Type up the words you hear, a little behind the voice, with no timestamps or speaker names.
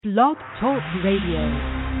Blog Talk Radio.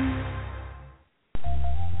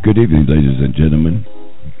 Good evening, ladies and gentlemen.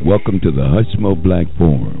 Welcome to the Hushmo Black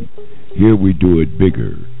Forum. Here we do it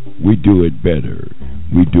bigger, we do it better,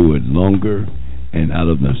 we do it longer, and out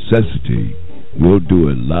of necessity, we'll do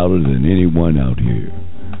it louder than anyone out here.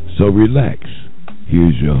 So relax.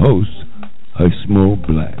 Here's your host, Hushmo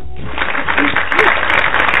Black.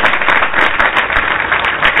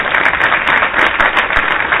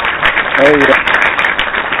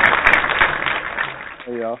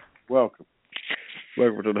 Hey y'all, welcome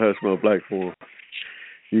to the Hushmo Black Forum.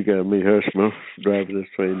 You got me, Hushmo, driving this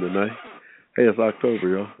train tonight. Hey, it's October,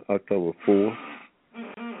 y'all. October 4th,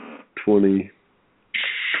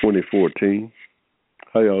 2014.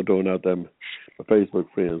 How y'all doing out there, my Facebook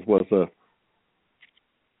friends? What's up?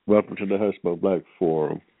 Welcome to the Hushmo Black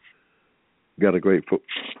Forum. Got a great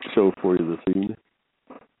show for you this evening.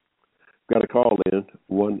 Got a call in,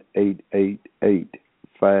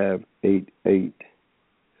 1-888-588-3814.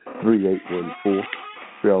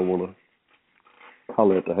 If y'all want to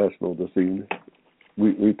holler at the Hushmo this evening.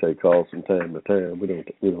 We take calls from time to time. We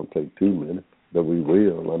don't take too many, but we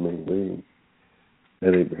will. I mean,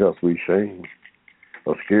 it ain't because we shame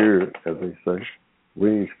or scared, as they say.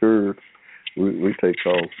 We ain't scared. We take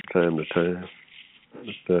calls from time to time.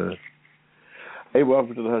 But, hey,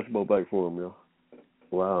 welcome to the Hushmo Black Forum, y'all.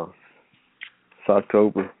 Wow. It's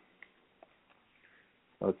October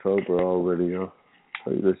already, y'all.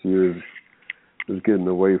 This year is getting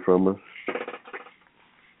away from us.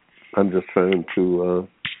 I'm just trying to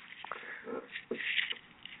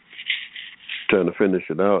finish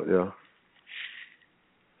it out, y'all.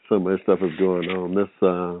 So much stuff is going on.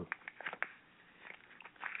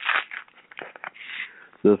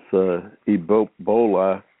 This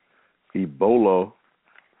Ebola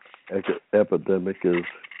epidemic is,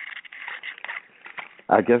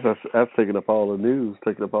 I guess that's taking up all the news,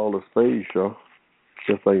 taking up all the space, y'all.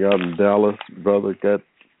 This thing out in Dallas, brother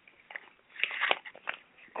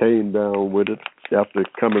came down with it after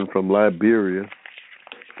coming from Liberia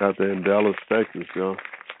out there in Dallas, Texas, y'all.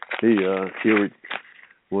 Mr.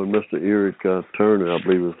 Eric Turner, I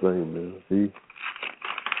believe his name is, he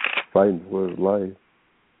fighting for his life.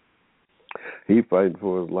 He fighting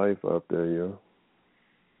for his life out there, y'all.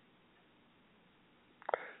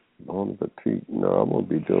 Bon appetit. No, I'm going to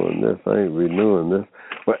be doing this. I ain't renewing this.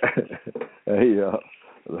 But, hey,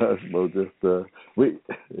 Hushmo we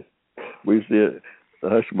see it.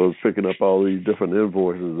 Hushmo's picking up all these different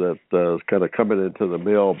invoices that is kind of coming into the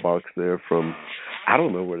mailbox there from, I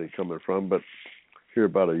don't know where they're coming from, but here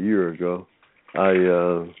about a year ago,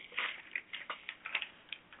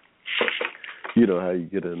 you know how you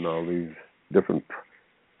get in all these different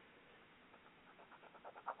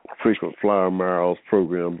frequent flyer miles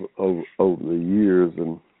programs over the years,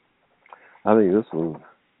 and I think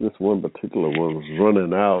this one particular one was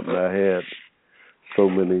running out, and I had so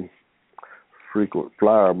many frequent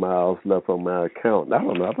flyer miles left on my account. I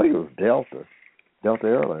don't know. I think it was Delta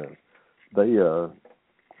Airlines. They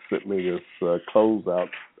sent me this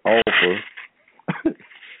closeout offer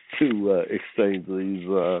to exchange these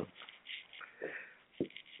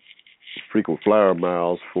frequent flyer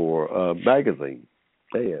miles for magazines.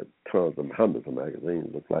 They had tons of hundreds of magazines,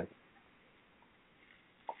 it looked like.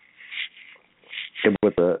 And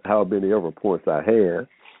with how many ever points I had,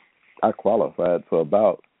 I qualified for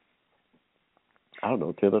about, 10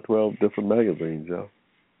 or 12 different magazines, y'all.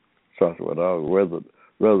 So I said, rather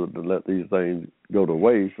than let these things go to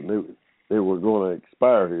waste, and they were going to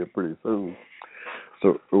expire here pretty soon.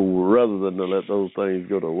 So rather than to let those things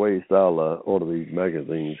go to waste, I'll order these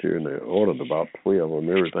magazines here, and I ordered about 12 of them,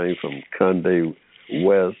 everything from Conde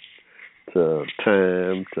West to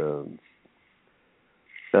Time to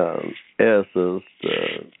Essence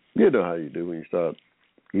to, you know how you do when you start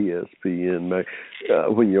ESPN.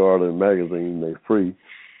 When you order a magazine, they're free.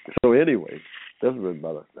 So anyway, that's been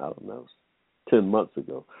about, 10 months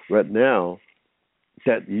ago. Right now,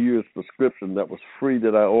 that year's prescription that was free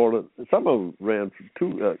that I ordered, some of them ran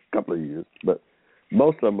for a couple of years, but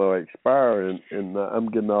most of them are expiring, and I'm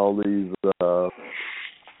getting all these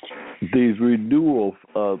renewal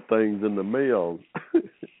things in the mail.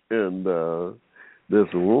 And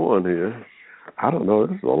this one here, I don't know,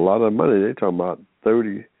 this is a lot of money. They're talking about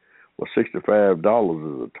 $65 is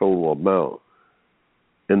the total amount,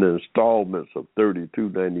 and the installments of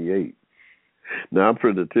 $32.98. Now I'm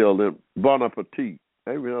trying to tell them bon appetit.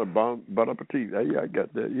 Hey, we know bon appetit. Hey, I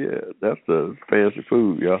got that. Yeah, that's the fancy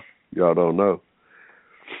food, y'all don't know.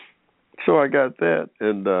 So I got that,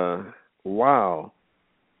 and wow.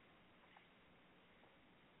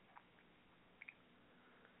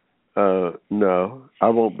 No, I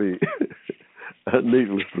won't be.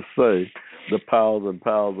 needless to say, the piles and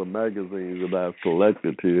piles of magazines that I've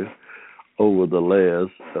collected here over the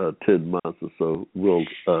last 10 months or so will,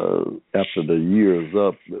 after the year is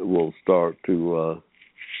up, will start to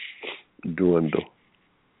dwindle.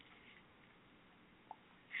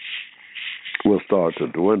 Will start to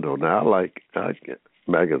dwindle. Now, I get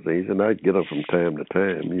magazines, and I get them from time to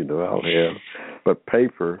time. I'll have, but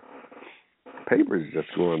paper is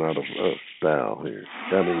just going out of style here.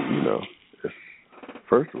 I mean, it's,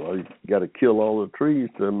 first of all, you got to kill all the trees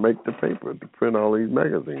to make the paper to print all these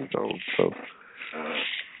magazines on. So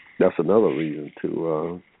that's another reason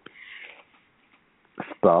to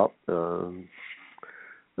stop, slow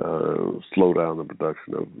down the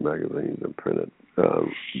production of magazines and printed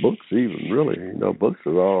books. Even really, books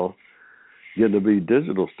are all getting to be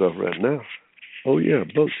digital stuff right now. Oh yeah,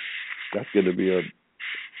 books. That's going to be a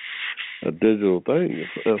digital thing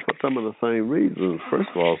for some of the same reasons. First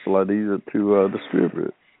of all, it's a lot easier to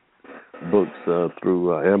distribute books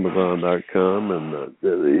through Amazon.com and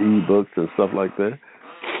the e-books and stuff like that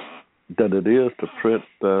than it is to print,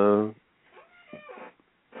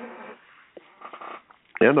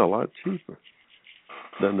 and a lot cheaper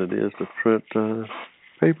than it is to print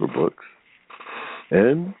paper books.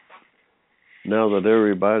 And now that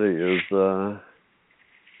everybody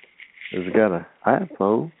has got an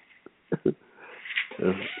iPhone,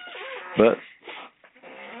 but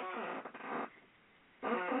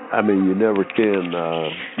I mean, you never can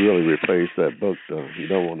really replace that book, though. You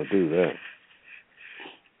don't want to do that.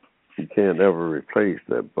 You can't ever replace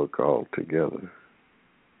that book altogether.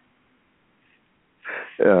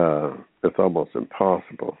 It's almost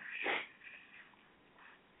impossible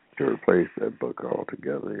to replace that book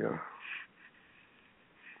altogether, yeah.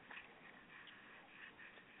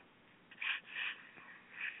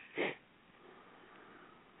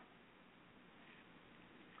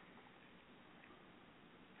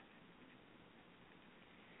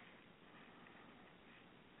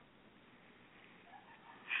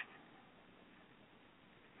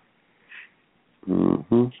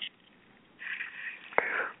 Mm-hmm.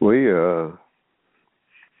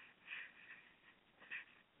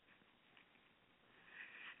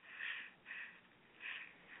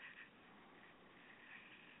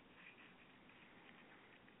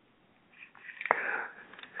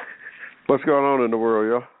 What's going on in the world,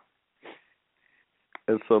 y'all?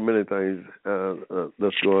 There's so many things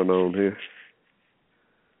that's going on here.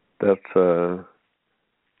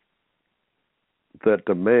 That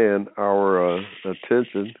demand our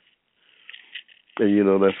attention,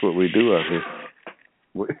 and that's what we do out here.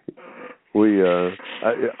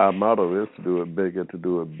 Our motto is to do it bigger, to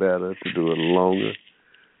do it better, to do it longer,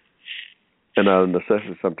 and out of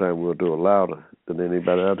necessity, sometimes we'll do it louder than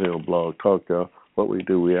anybody out here on Blog Talk, y'all. What we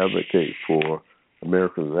do, we advocate for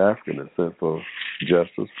Americans of African descent, for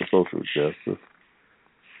justice, for social justice.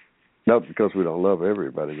 Not because we don't love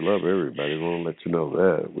everybody. We love everybody. We want to let you know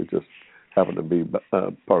that. We just happen to be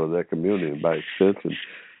part of that community, and by extension,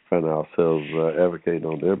 find ourselves advocating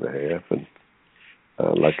on their behalf. And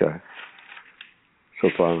like I so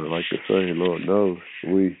fondly like to say, Lord knows,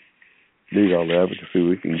 we need all the advocacy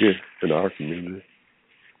we can get in our community.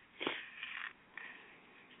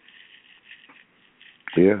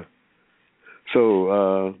 Yeah.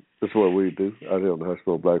 So that's what we do out here on the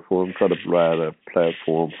Hushmo Black Forum. Try to provide a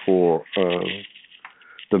platform for the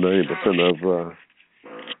 90% of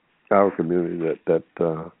our community that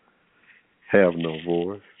have no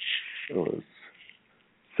voice or is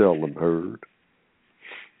seldom heard.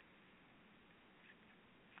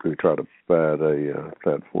 We try to provide a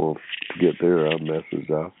platform to get their message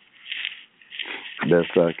out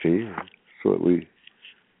best I can. That's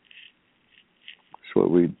what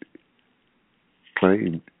we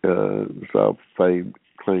claim. It's our claim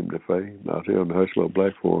to fame out here on the Hushmo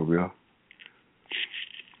Black Forum, y'all.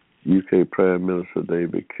 UK Prime Minister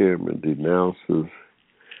David Cameron denounces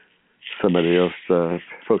somebody else,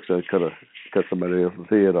 folks that could have cut somebody else's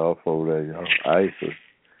head off over there, y'all. ISIS.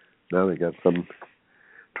 Now they got some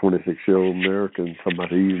 26-year-old American talking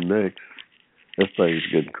about he's next. This thing's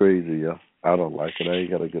getting crazy, y'all. I don't like it. I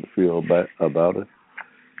ain't got a good feel about it.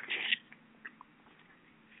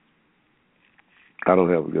 I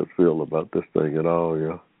don't have a good feel about this thing at all,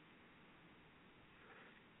 y'all.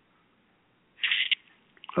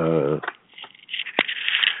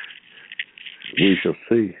 We shall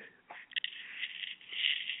see.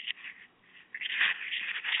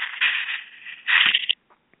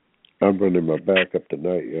 I'm running my backup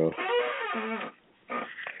tonight, y'all.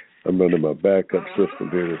 I'm running my backup system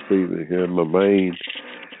here this evening. Here, my main,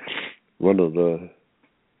 one of the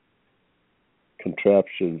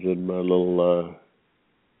contraptions in my little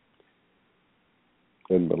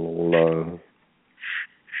and the little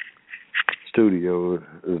studio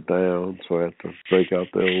is down, so I have to break out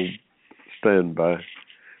the old standby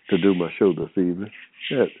to do my show this evening.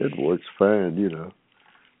 It works fine, you know.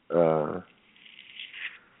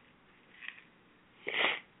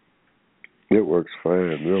 It works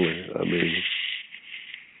fine, really. I mean,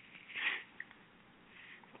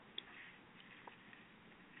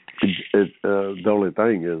 the only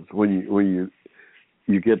thing is when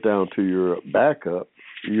you get down to your backup,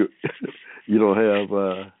 you you don't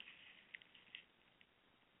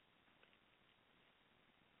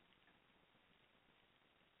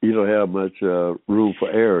have much room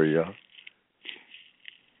for error. Yeah.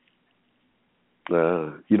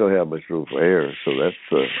 You don't have much room for error, so that's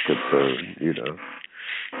a concern. You know,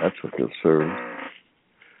 that's a concern.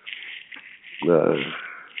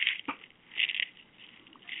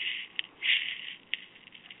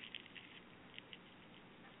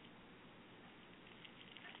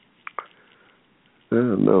 I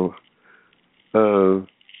don't know.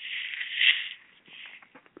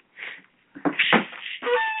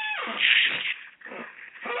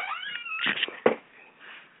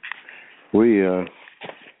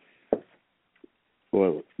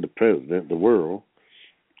 The president, the world,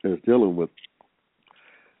 is dealing with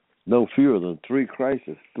no fewer than three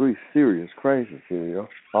serious crises here, you know,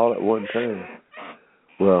 all at one time.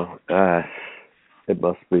 Well, it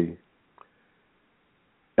must be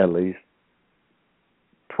at least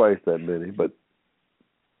twice that many, but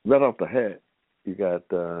right off the hat, you got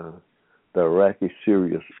the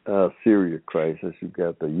Iraqi-Syria crisis, you've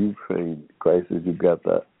got the Ukraine crisis, you've got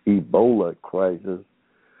the Ebola crisis.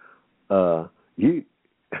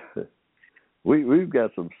 We've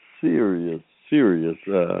got some serious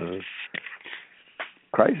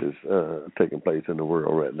crisis taking place in the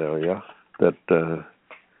world right now, yeah. That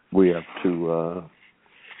we have to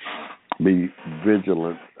be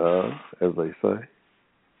vigilant, as they say.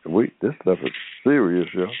 This stuff is serious,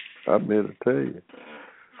 yo. I'm here to tell you.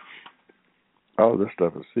 All this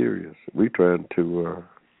stuff is serious. We trying to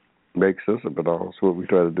make sense of it all. So what we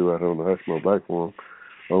try to do out on the Hushmo Black Forum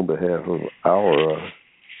on behalf of our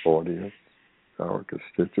audience, our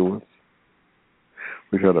constituents.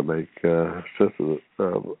 We try to make sense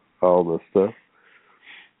of all this stuff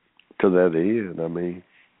to that end. I mean,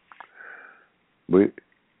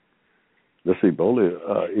 this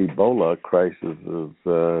Ebola crisis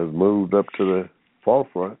has moved up to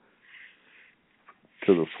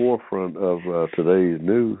the forefront of today's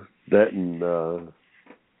news. That and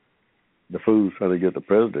the fools trying to get the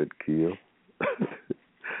president killed.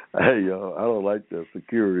 Hey, y'all, I don't like the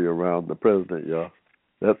security around the president, y'all.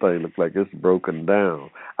 That thing looks like it's broken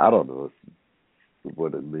down. I don't know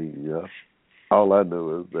what it means, y'all. All I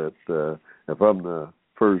know is that if I'm the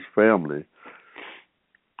first family,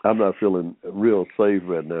 I'm not feeling real safe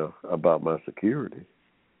right now about my security.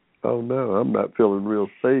 Oh, no, I'm not feeling real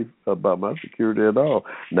safe about my security at all.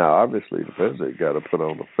 Now, obviously, the president got to put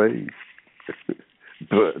on a face.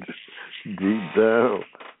 But deep down,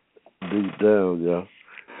 yeah,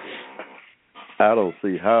 I don't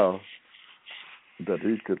see how that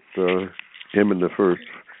he could, him and the first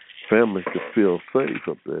family could feel safe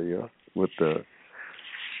up there, yeah, with the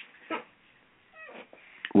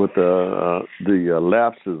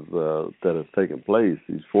lapses that has taken place.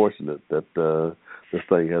 He's fortunate that this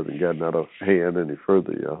thing hasn't gotten out of hand any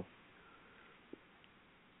further, y'all.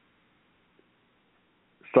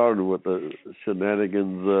 Started with the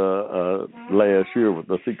shenanigans last year with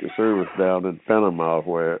the Secret Service down in Panama,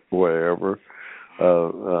 wherever,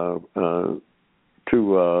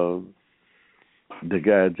 to the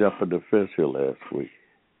guy jumping the fence here last week.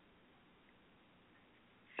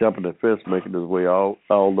 Jumping the fence, making his way all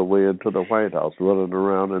the way into the White House, running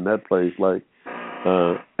around in that place like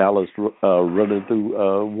Alice running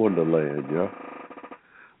through Wonderland, yeah.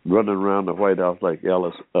 Running around the White House like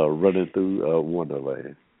Alice running through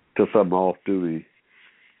Wonderland. Till some off-duty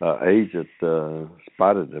agent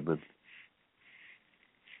spotted him. And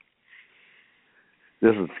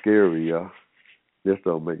this is scary, y'all. This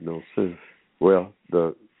don't make no sense. Well,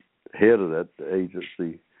 the head of that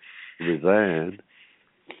agency resigned,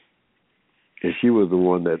 and she was the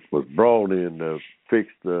one that was brought in to fix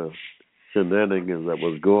the shenanigans that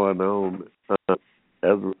was going on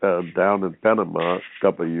down in Panama a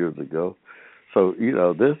couple of years ago. So, you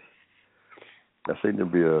know, this, I seem to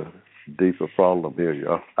be a deeper problem here,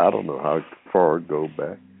 y'all. I don't know how far it goes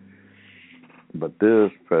back. But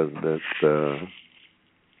this president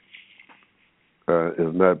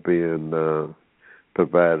is not being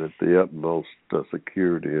provided the utmost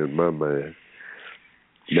security in my mind.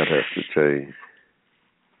 That has to change.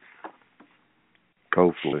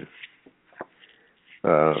 Hopefully. I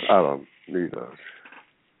don't,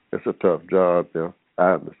 it's a tough job,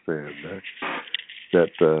 I understand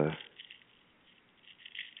that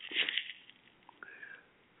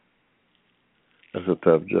that's a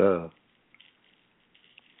tough job.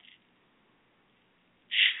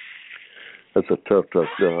 That's a tough job,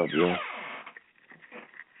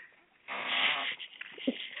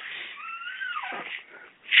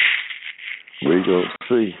 We gonna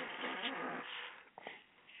see.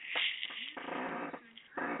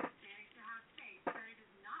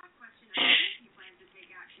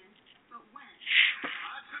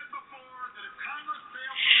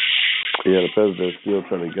 Yeah, the president's still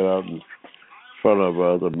trying to get out in front of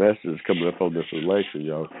the messages coming up on this election,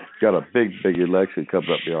 y'all. Got a big election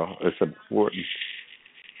coming up, y'all. It's important.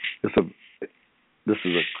 This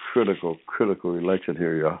is a critical election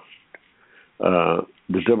here, y'all.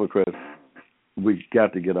 The Democrats, we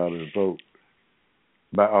got to get out and vote.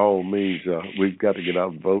 By all means, we've got to get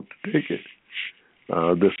out and vote to take it.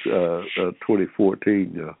 This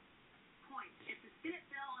 2014, If the Senate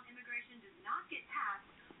bill on immigration does not get passed,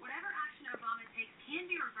 whatever action Obama takes can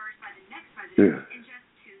be reversed by the next president in just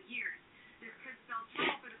 2 years. This could spell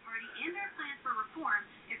trouble for the party and their plans for reform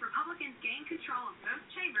if Republicans gain control of both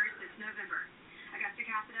chambers this November. Augusta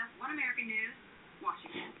Cassidy, One American News,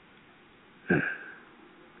 Washington.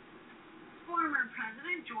 Former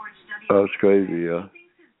President George W. Oh, it's crazy,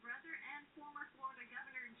 thinks his brother and former Florida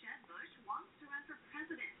Governor Jeb Bush wants to run for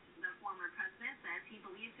president. The former president says he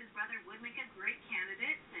believes his brother would make a great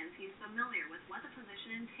candidate since he's familiar with what the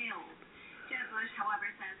position entails. Jeb Bush,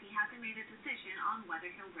 however, says he hasn't made a decision on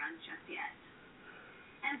whether he'll run just yet.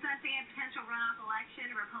 And sensing a potential runoff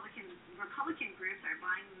election, Republican groups are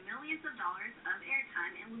buying millions of dollars of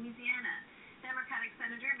airtime in Louisiana. Democratic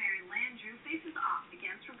Senator Mary Landrieu faces off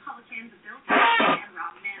against Republicans Bill Clinton and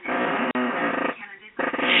Rob Manning.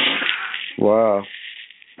 Wow.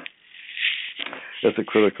 It's a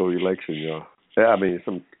critical election, y'all. I mean,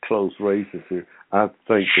 some close races here. I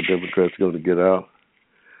think the Democrats are going to get out.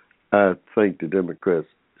 I think the Democrats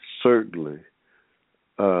certainly,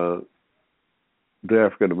 the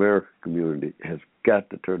African American community has got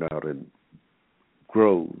to turn out in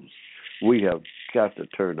grows. We have got to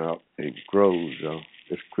turn out in grows, y'all.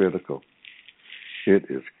 It's critical. It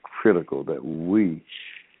is critical that we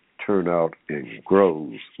turn out in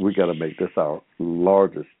grows. We got to make this our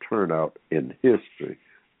largest turnout in history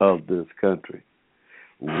of this country.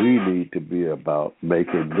 We need to be about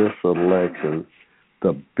making this election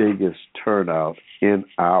the biggest turnout in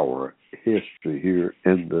our history here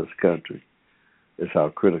in this country. It's how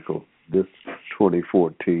critical this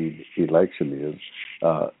 2014 election is,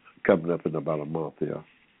 coming up in about a month, yeah.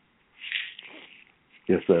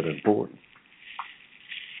 It's that important.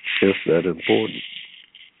 It's that important.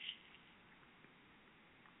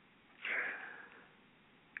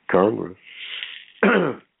 Congress,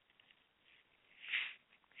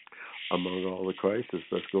 among all the crisis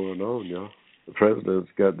that's going on, y'all, the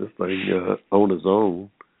president's got this thing on his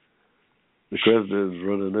own. The president is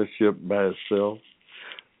running this ship by itself.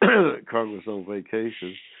 Congress on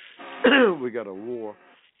vacation. We got a war.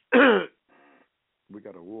 We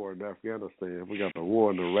got a war in Afghanistan. We got a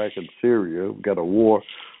war in Iraq and Syria. We got a war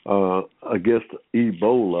against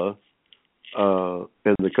Ebola.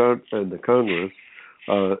 And the Congress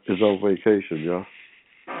is on vacation, y'all.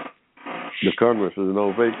 The Congress is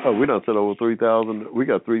on vacation. Oh, we done sent over 3,000. We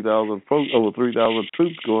got 3,000 folks, over 3,000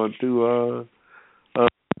 troops going to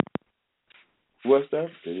West Africa,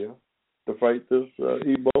 yeah, to fight this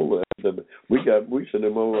Ebola epidemic. We sent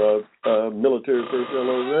them over military personnel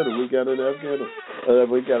already. We got in Afghanistan.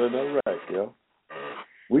 We got in Iraq, yeah.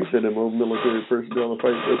 We sent them over military personnel to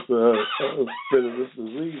fight this spread of this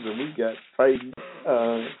disease, and we got fighting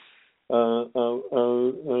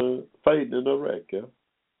fighting in Iraq, yeah.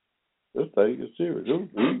 This thing is serious.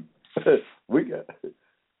 We got,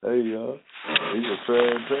 hey, y'all, these are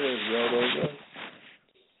trying times, y'all don't know.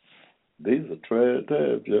 These are trying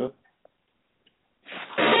times, y'all.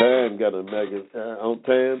 Time got a magazine on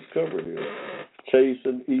Time's cover here.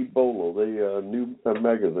 Chasing Ebola. They new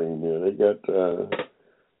magazine here. They got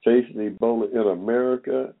Chasing Ebola in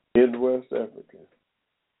America, in West Africa.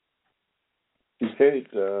 You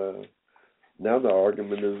can't. Now the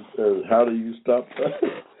argument is how do you stop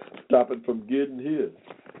it from getting here?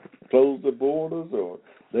 Close the borders, or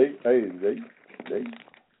they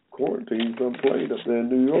quarantined some plane up there in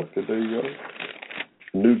New York today, y'all.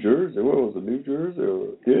 New Jersey, what was it? New Jersey,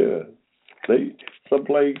 yeah. Some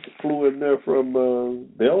plane flew in there from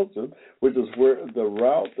Belgium, which is where the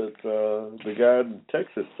route that the guy in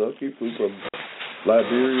Texas took. He flew from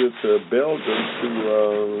Liberia to Belgium to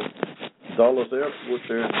Dulles Airport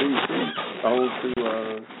there in D.C.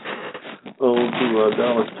 on to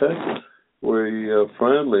Dallas, Texas, where he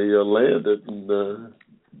finally landed and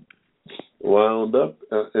wound up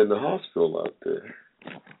in the hospital out there.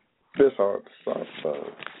 It's hard to stop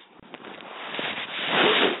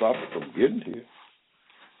it from getting here.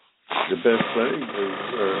 The best thing is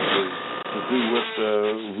to do what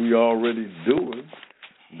we already doing.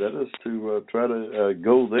 That is to try to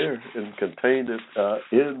go there and contain it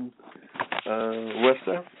in West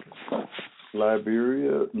Africa,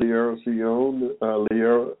 Liberia,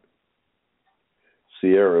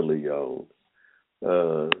 Sierra Leone,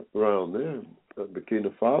 around there,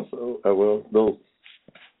 Burkina Faso. Those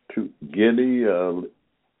two, Guinea,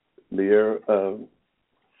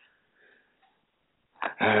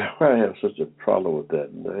 I have such a problem with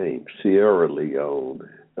that name. Sierra Leone,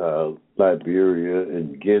 Liberia,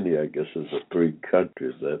 and Guinea, I guess, is the three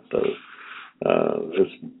countries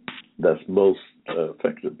that's most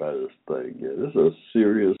affected by this thing. Yeah, this is a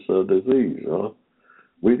serious disease. Huh?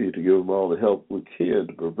 We need to give them all the help we can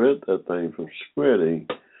to prevent that thing from spreading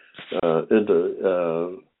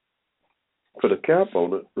put a cap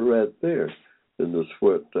on it right there. And that's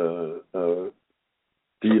what the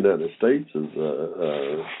United States is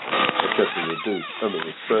attempting to do under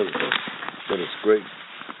this president. And it's great.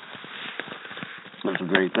 It's a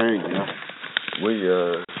great thing, yeah. We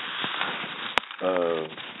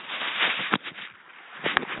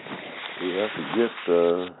have to get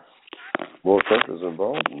more countries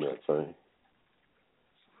involved in that thing.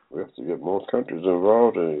 We have to get more countries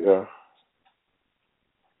involved in it, yeah.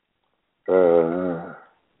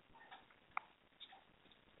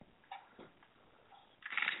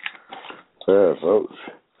 Yeah, folks.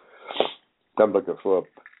 I'm looking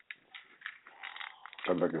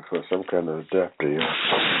for some kind of adapter here.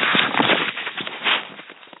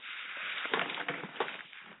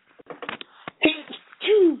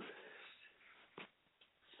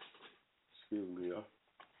 Excuse me, y'all.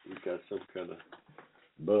 We got some kind of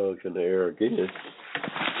bug in the air again.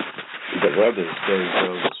 The weather is going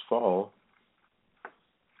down this fall.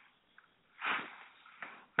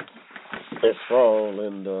 It's fall,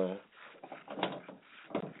 and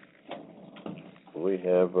we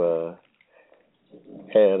have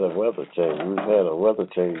had a weather change. We've had a weather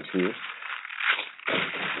change here,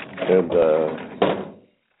 and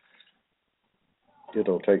it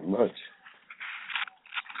don't take much.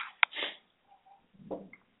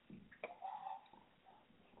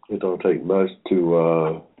 It don't take much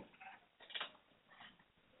to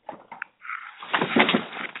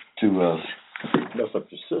mess up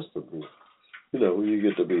your system. You know, when you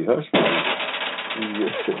get to be Hushmo,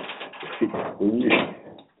 when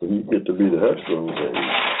you get to be the Hushmo,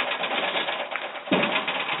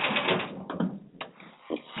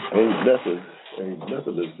 ain't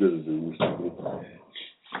nothing as good as it used to be.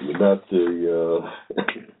 You're not the.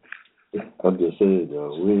 I'm just saying,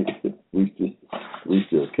 y'all, we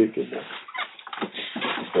still kicking now.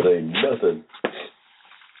 But ain't nothing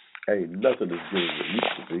as good as it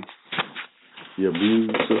used to be. Your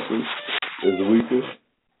immune system is weaker.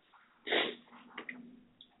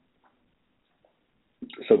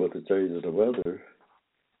 So with the change of the weather,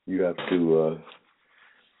 you have to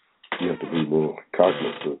be more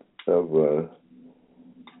cognizant of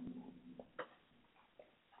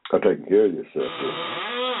taking care of yourself.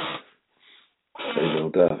 Ain't no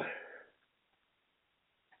doubt.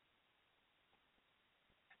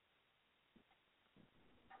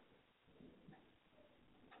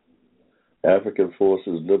 African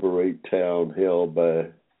forces liberate town held by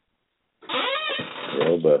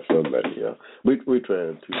somebody, y'all. We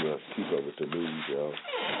trying to keep up with the news, y'all.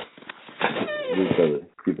 We trying to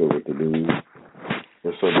keep up with the news.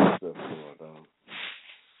 There's so much stuff going on.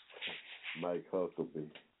 Mike Huckabee,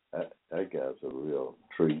 that guy's a real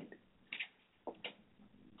treat.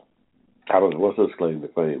 What's his claim to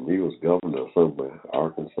fame? He was governor somewhere,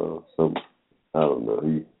 Arkansas, I don't know.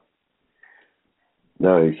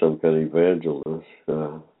 Now he's some kind of evangelist.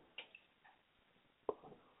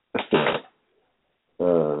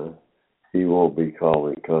 He won't be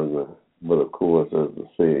calling Congress, but of course, as the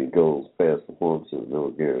saying goes, past performances no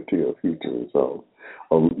guarantee of future results.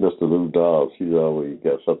 Mr. Lou Dobbs, he's always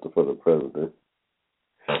got something for the president.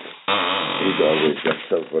 He's always got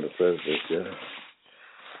something for the president, yeah.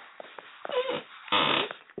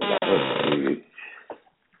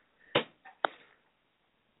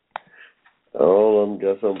 All of them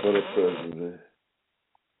got something for the president.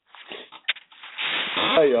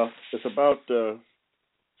 Hey, y'all. It's about,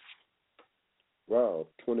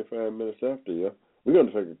 25 minutes after, y'all. We're going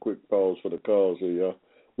to take a quick pause for the calls here, y'all.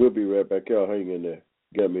 We'll be right back. Y'all hang in there.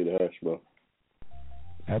 Got me the Hushmo.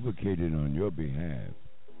 advocating on your behalf.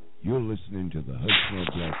 You're listening to the Hushmo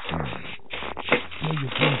Black Forum. Tell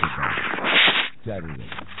your friends about it. Saturday,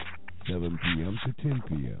 7 p.m. to 10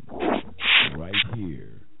 p.m. right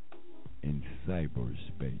here in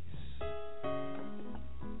cyberspace.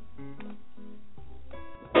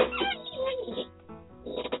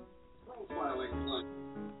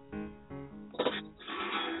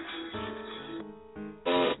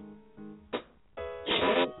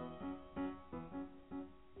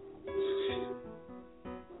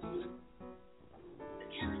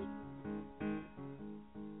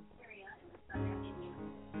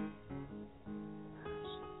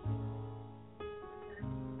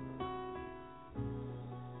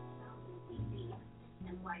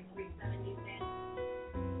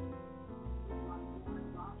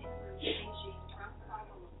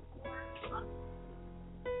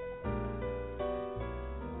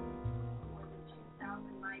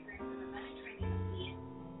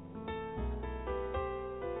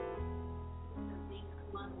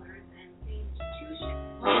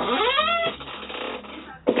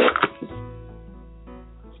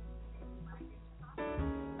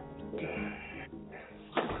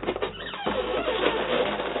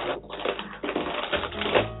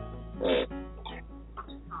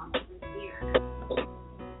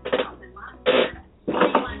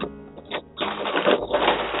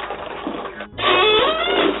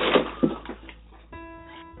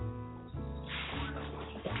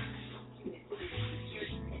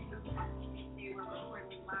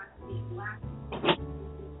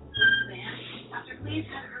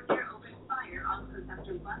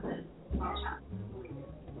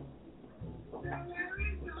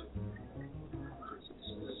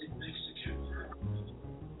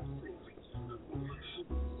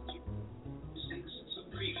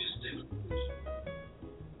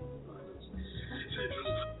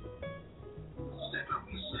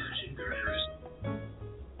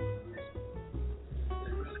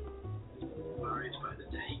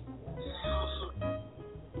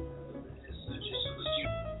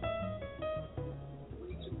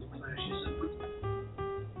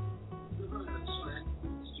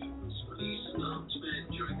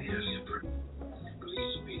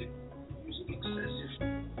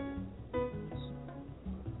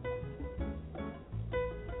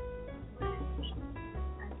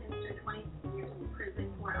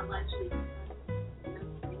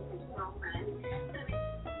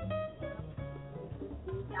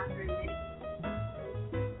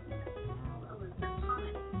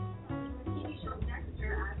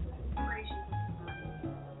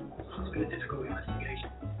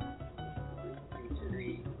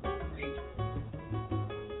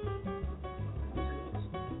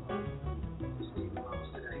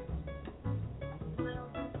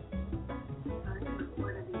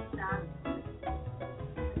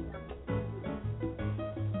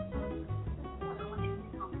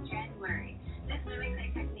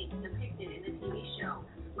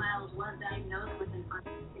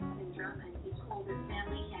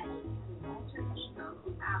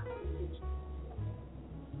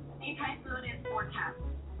 A typhoon is forecast to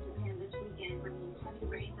Japan this weekend, bringing heavy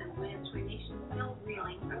rains and winds to a nation still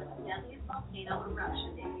reeling from its deadliest volcano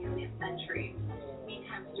eruption in nearly a century.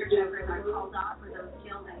 Meantime, search efforts are called off for those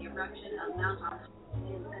killed in the eruption of Mount Hushmo.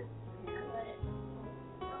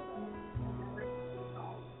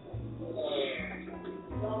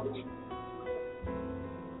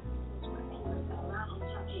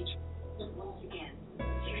 Once again,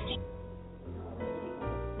 16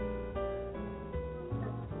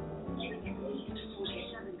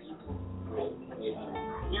 people.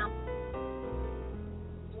 Now,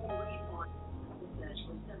 search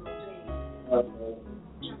for several days.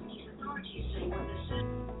 Japanese authorities say when the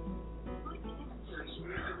search might be necessary to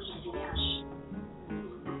release the ash.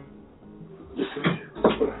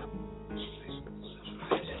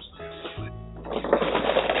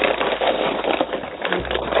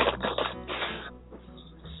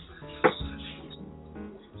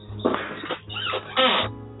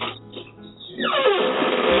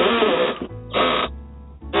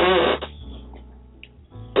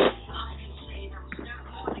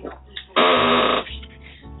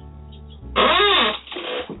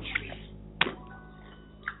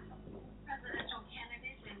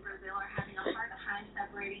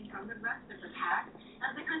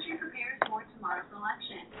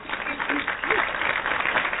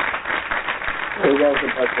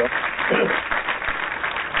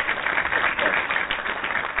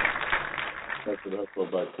 That's the Hushmo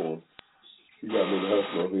Black Forum. You got me the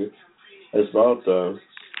Hushmo here. It's about,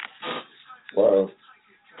 wow.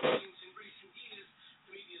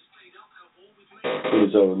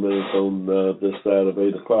 27 minutes on this side of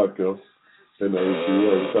 8 o'clock, though. In the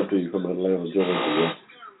ATA, come to you from Atlanta, Georgia.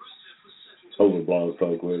 Over Blog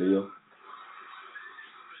Talk Radio.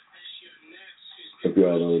 If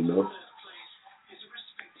y'all don't know.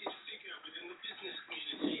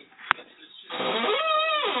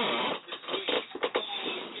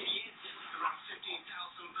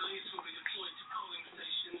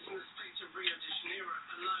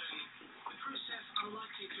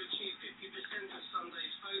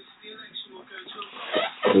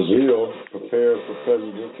 Brazil prepares for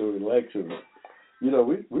presidential elections. You know,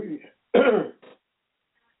 we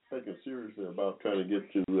thinking seriously about trying to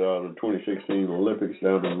get to the 2016 Olympics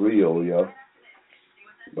down in Rio, y'all.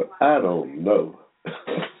 But I don't know.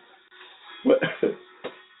 But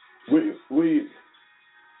we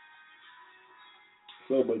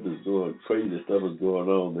so much is going crazy stuff is going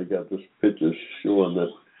on. They got this picture showing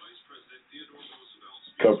that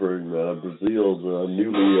covering Brazil's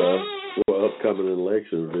newly upcoming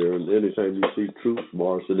elections there, and anytime you see troops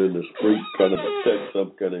marching in the street trying to protect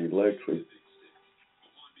some kind of election,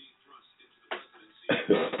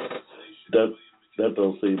 that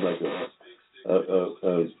don't seem like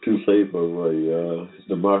a too safe of a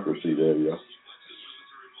democracy there, yeah.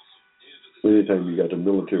 Anytime you got the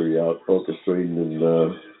military out orchestrating and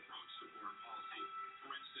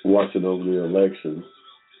watching over the elections,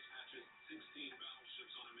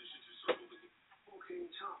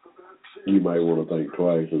 you might want to think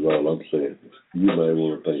twice is all I'm saying. You might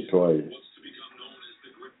want to think twice.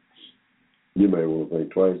 You might want to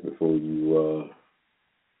think twice before you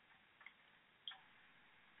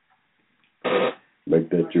make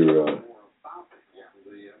that your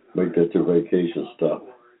vacation stop.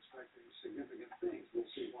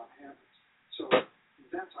 So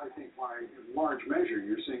that's, I think, why in large measure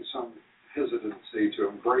you're seeing some hesitancy to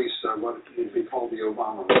embrace what would be called the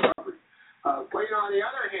Obama recovery. Well, on the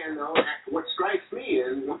other hand, though, what strikes me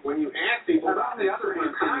is when you ask people about on the other hand,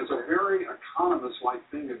 it's a very economist-like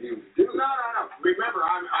thing of you to do. No. Remember,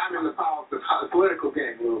 I'm in the political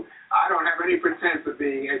game, Lou. I don't have any pretense of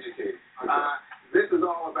being educated. Okay. This is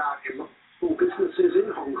all about businesses in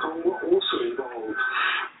Hong Kong were also involved.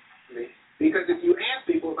 Because if you ask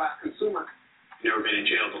people about consumer... Never been in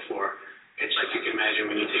jail before. It's like you can imagine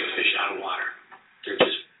when you take a fish out of water. They're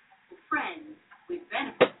just... friends with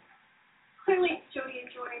benefits. Clearly, Jody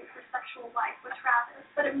enjoyed her sexual life with Travis,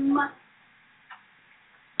 but it must...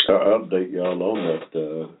 I'll update y'all on that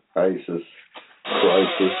ISIS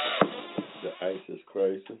crisis. The ISIS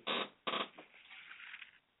crisis.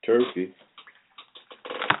 Turkey,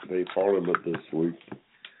 the parliament this week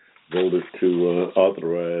voted to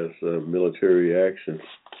authorize military action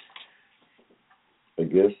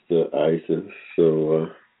against ISIS. So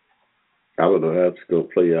I don't know how it's going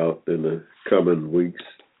to play out in the coming weeks,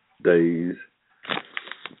 days,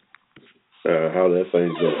 how that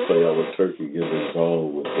thing's going to play out with Turkey getting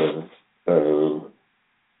involved with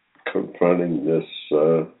confronting this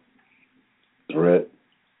threat,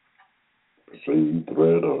 perceived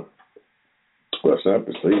threat, or, well, it's not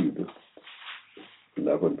perceived.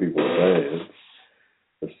 Not when people are dying.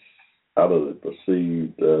 It's out of the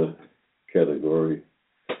perceived category,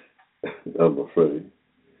 I'm afraid.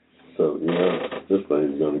 So, this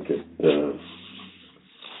thing's going to get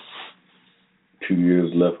 2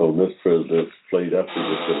 years left on this president's plate. I think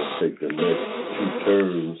it's going to take the next 2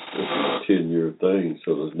 terms. This is a 10-year thing. So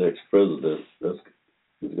the next president is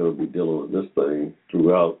going to be dealing with this thing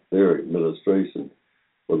throughout their administration,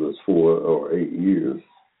 whether it's 4 or 8 years.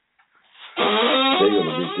 They're going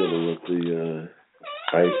to be dealing with the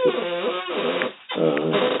ISIS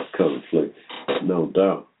conflict, no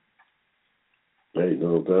doubt. Hey,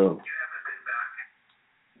 no doubt.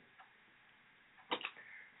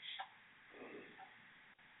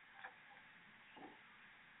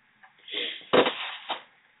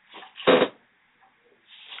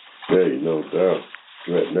 Hey, no doubt.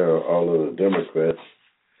 Right now, all of the Democrats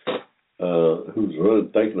who's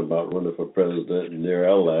thinking about running for president and their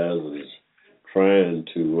allies is trying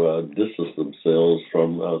to distance themselves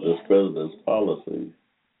from this president's policy.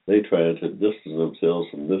 They trying to distance themselves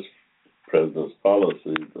from this president's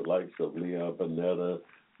policy, the likes of Leon Panetta,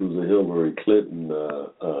 who's a Hillary Clinton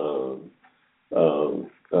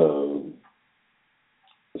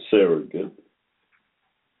surrogate.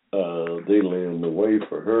 They laying the way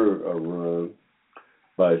for her run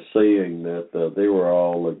by saying that they were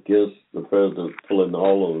all against the president pulling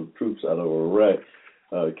all of the troops out of Iraq.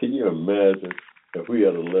 Can you imagine if we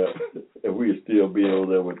had left, if we would still be over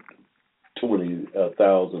there with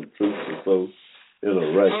 20,000 troops or so in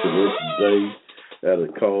Iraq to this day at a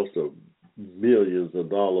cost of millions of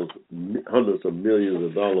dollars, hundreds of millions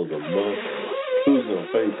of dollars a month? who's going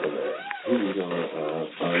to pay for that? Who's going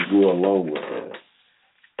to go along with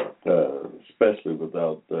that? Especially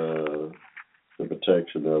without the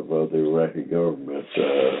protection of the Iraqi government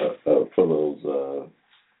for those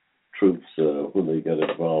troops when they got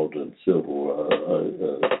involved in civil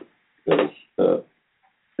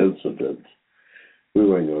incidents. We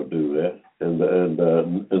weren't going to do that. And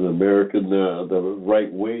an American, the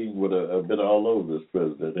right wing would have been all over this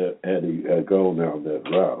president had he gone down that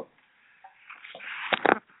route.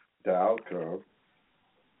 The outcome,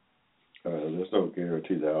 there's no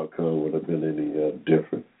guarantee the outcome would have been any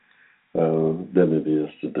different than it is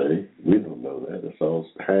today. We don't know that. It's all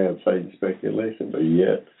hindsight speculation. But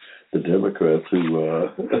yet, the Democrats who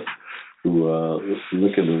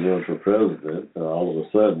looking to run for president, all of a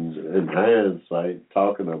sudden, in hindsight,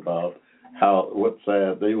 talking about what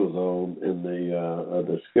side they was on in the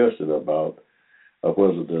discussion about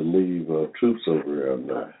whether to leave troops over here or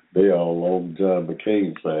not. They all on John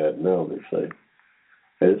McCain's side now, they say.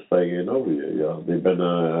 This thing ain't over yet, y'all. They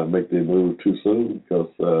better make their move too soon because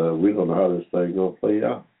we don't know how this thing going to play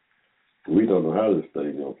out. We don't know how this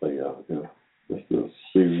thing going to play out, y'all. This is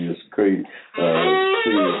serious, crazy,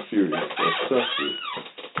 serious stuff here.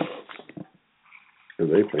 And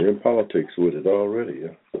they playing politics with it already,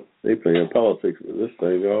 y'all. They playing politics with this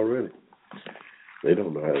thing already. They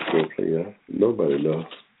don't know how it's going to play out. Nobody knows.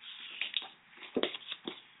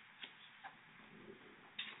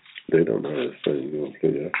 They don't know how this thing is going to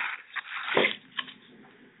play out.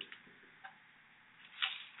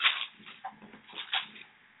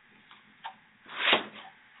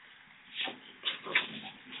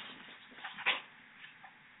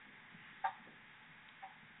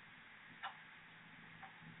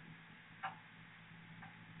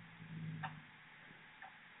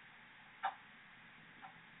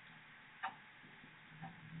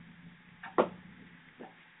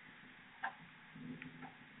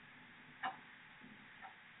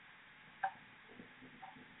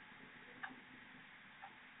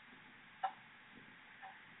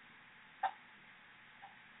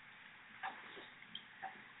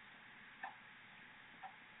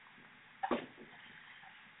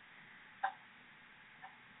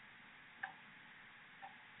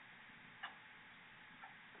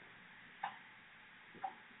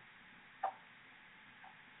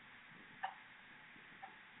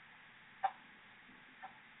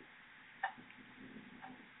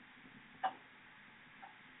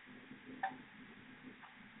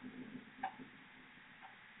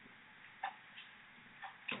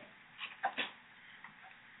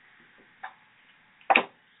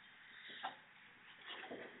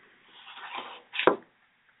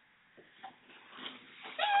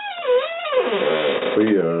 We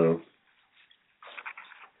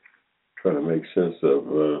trying to make sense of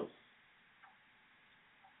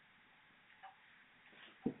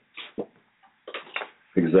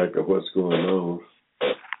exactly what's going on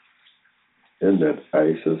in that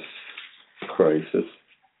ISIS crisis.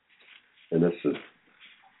 And it's the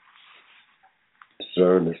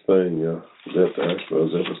sternest thing that the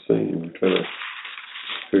Astros ever seen. We're trying to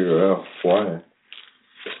figure out why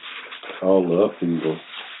all the upheaval.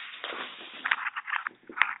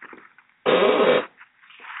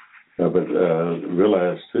 But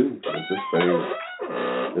realize too that this thing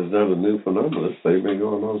is not a new phenomenon. This thing been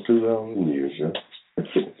going on 2,000 years.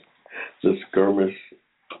 This skirmish,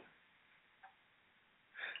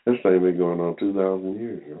 this thing been going on 2,000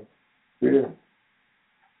 years. Yeah.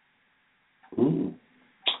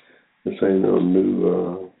 This ain't no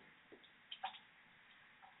new.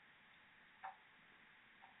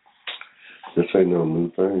 This ain't no new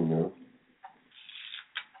thing, no.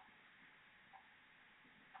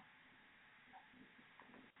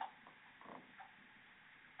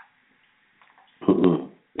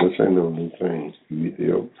 This ain't no new thing. You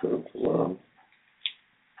the old stuff. Wow.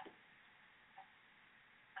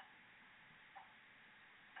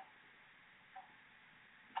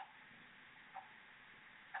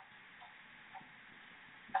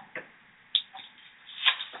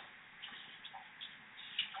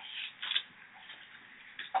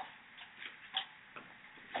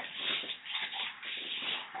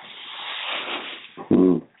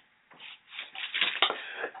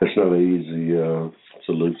 It's not an easy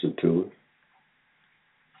solution to it.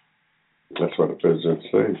 That's what the president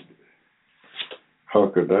says.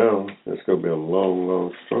 Hunker down. It's going to be a long,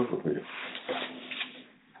 long struggle here.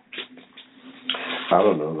 I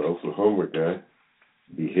don't know. The Oklahoma guy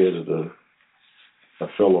beheaded a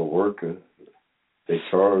fellow worker. They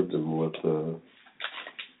charged him with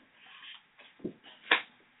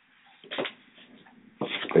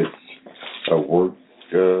it's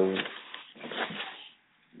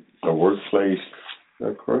a workplace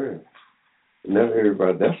crime. Now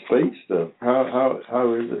everybody, that's state stuff. How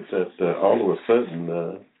is it that all of a sudden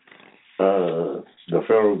the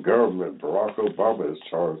federal government, Barack Obama, is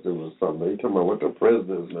charged with something? They talking about what the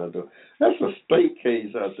president's not doing. That's a state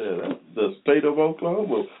case out there. That's the state of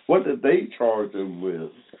Oklahoma. What did they charge him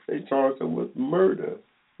with? They charged him with murder.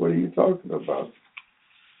 What are you talking about?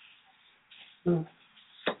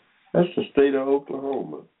 That's the state of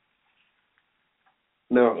Oklahoma.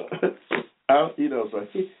 Now, it's a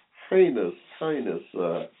heinous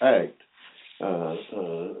act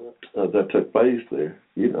that took place there.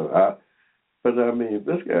 But I mean, if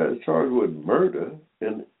this guy is charged with murder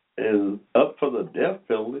and up for the death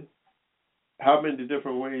penalty, how many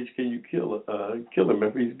different ways can you kill him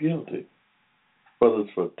if he's guilty? Whether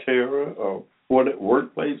it's for terror or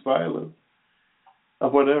workplace violence or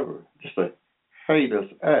whatever, just a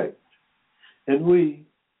heinous act. And we,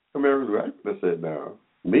 American Rappers, said, now,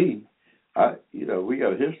 we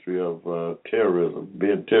got a history of terrorism,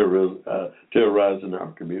 being terrorized in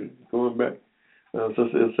our community, going back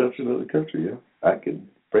since the inception of the country. Yeah, I can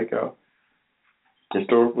break out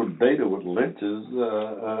historical data with lynches,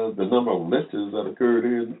 the number of lynches that occurred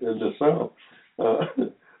here in the South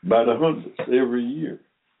by the hundreds every year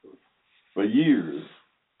for years.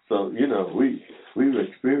 So we've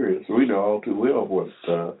experienced. We know all too well what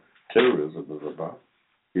terrorism is about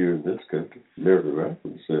here in this country. American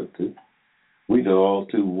Rappers said too. We know all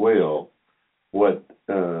too well what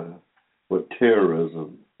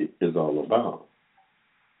terrorism is all about.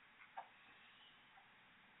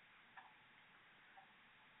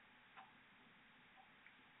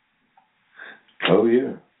 Oh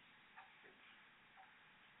yeah.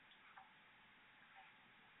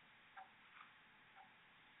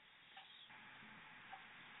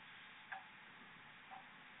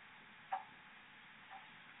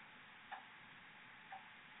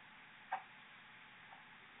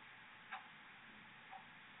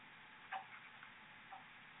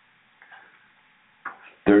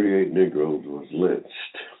 "38 Negroes was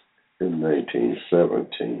lynched in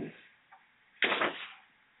 1917.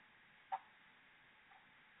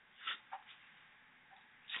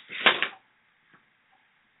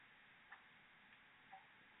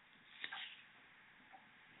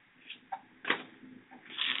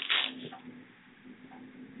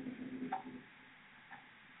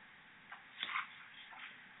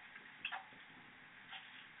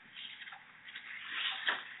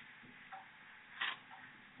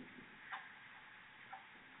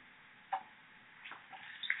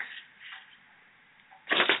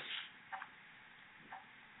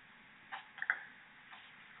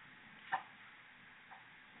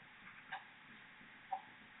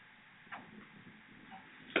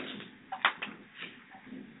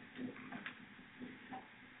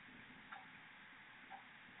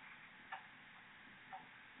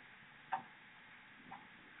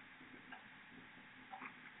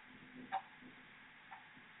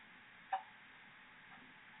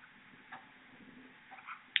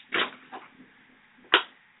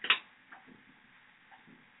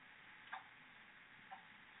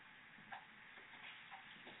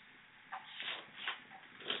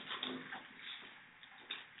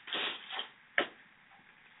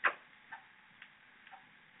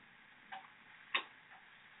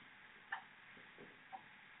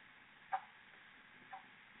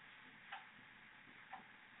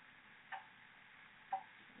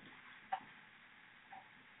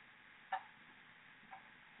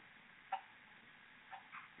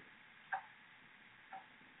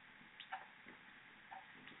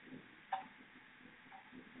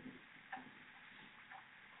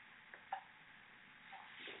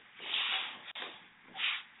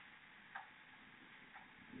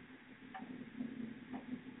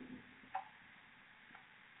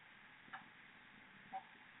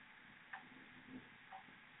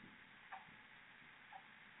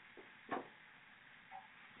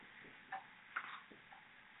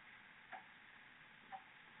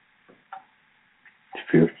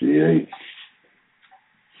 '58.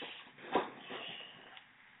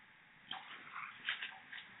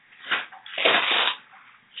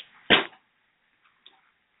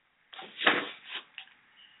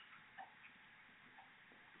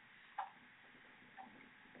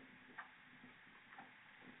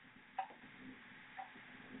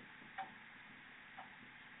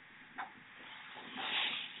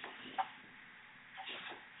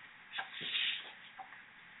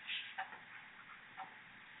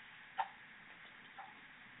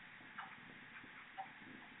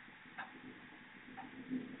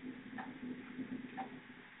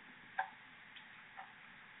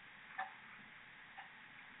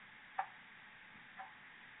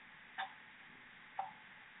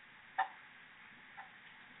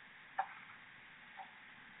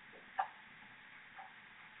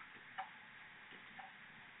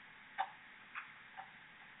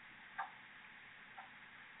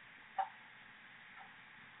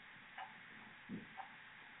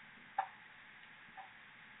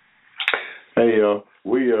 Hey,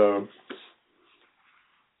 we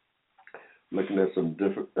looking at some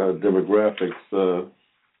different demographics.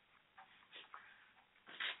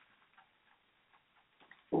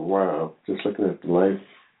 Wow, just looking at the life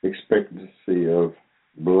expectancy of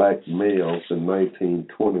black males in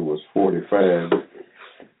 1920 was 45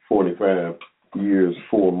 years,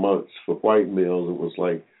 4 months. For white males, it was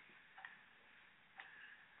like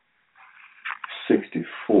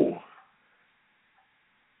 64.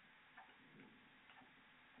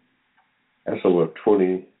 That's over a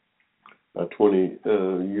 20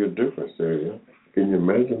 year difference there. Yeah? Can you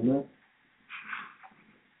imagine that?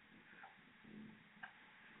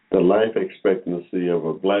 The life expectancy of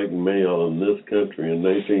a black male in this country in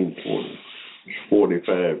 1920 was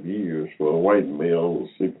 45 years. For a white male, it was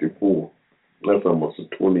 64. That's almost a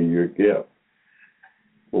 20-year gap.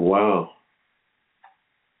 Wow.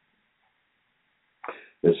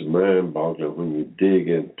 It's mind-boggling when you dig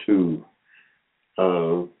into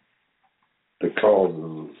the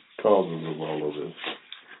causes of all of this.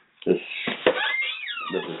 It's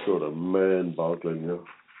sort of mind-boggling, you know,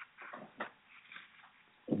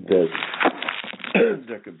 that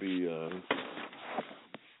there could be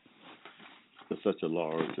such a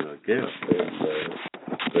large gap in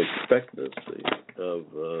the expectancy of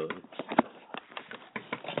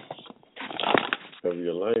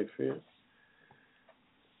your life here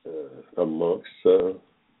amongst the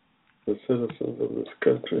citizens of this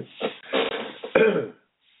country.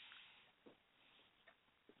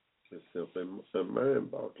 It's simply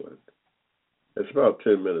mind-boggling. It's about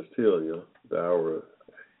 10 minutes till, you know, the hour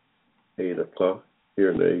 8 o'clock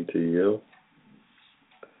here in the ATL.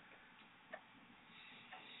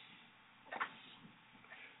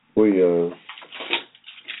 We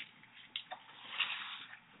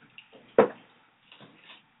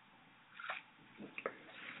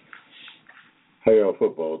how y'all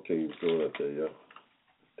football teams doing out there, y'all?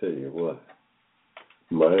 Tell you what,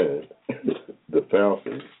 mine, the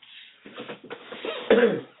Falcons.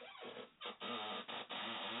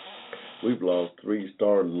 We've lost 3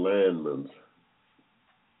 starting linemen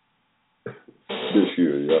this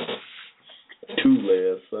year, y'all. 2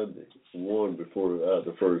 last Sunday, 1 before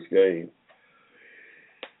the first game.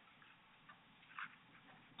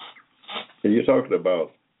 And you're talking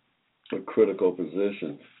about a critical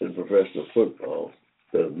position in professional football.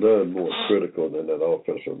 There's none more critical than that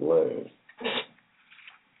offensive line.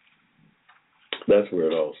 That's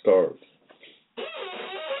where it all starts.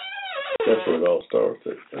 That's where it all starts.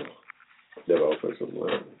 That offensive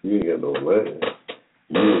line. You ain't got no line.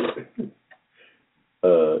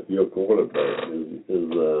 Your quarterback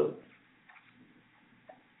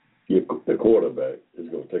the quarterback is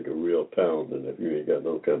going to take a real pounding if you ain't got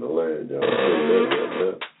no kind of line.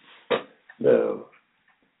 Y'all. Now,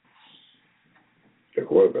 the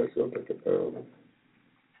quarterback's going to take a pounding.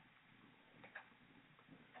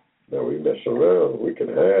 Now, we mess around, we can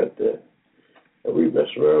hide that. If we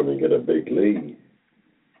mess around and get a big lead,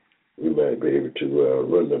 we might be able to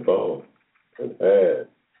run the ball and add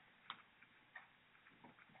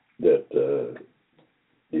that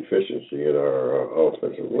deficiency in our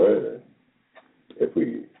offensive line. If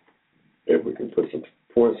we can put some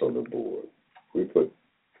points on the board, we put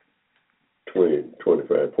 20,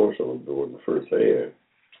 25 points on the board in the first half.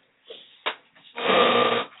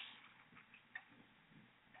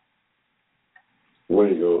 We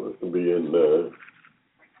ain't going to be in.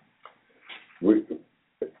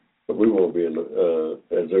 We won't be in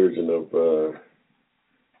as urgent over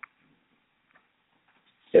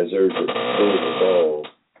the ball.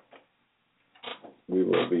 We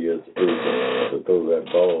won't be as urgent to throw that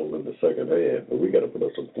ball in the second half. But we got to put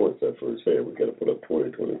up some points that first half. We got to put up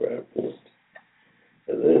 20, 25 points,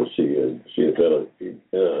 and then see if that'll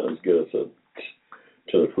get us to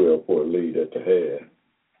the 12-point lead at the half.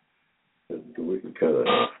 And we can kind of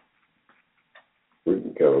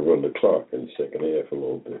run the clock in the second half a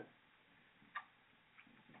little bit.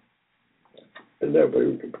 And that way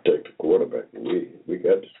we can protect the quarterback. We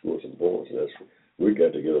got to score some points. We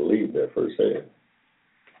got to get a lead in that first half.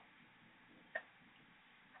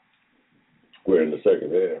 Where in the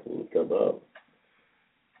second half, when we come out,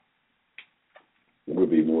 we'll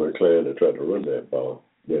be more inclined to try to run that ball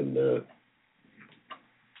than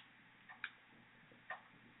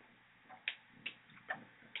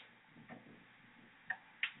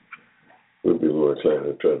we'll be more inclined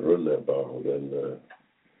to try to run that ball than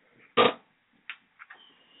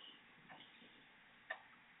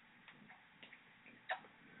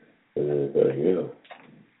anything else.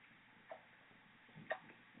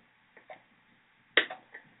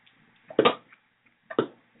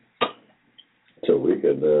 So we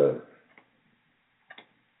can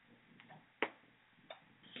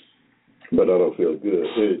But I don't feel good.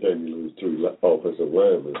 Anytime you lose 3 offensive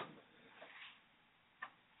linemen,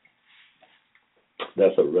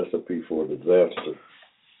 that's a recipe for disaster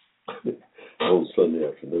on Sunday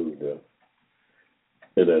afternoon now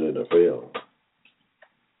in that NFL.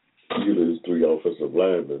 You lose 3 offensive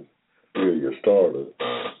linemen, you're your starter,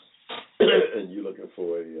 and you're looking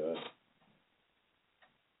for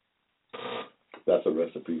that's a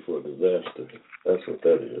recipe for a disaster. That's what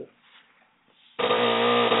that is.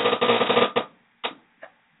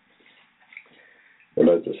 And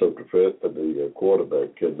I just hope the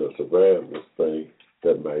quarterback can survive this thing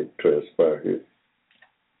that might transpire here.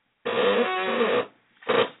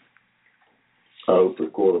 I hope the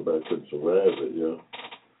quarterback can survive it, yeah.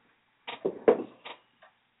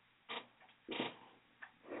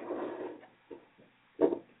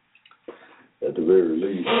 At the very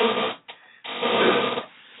least,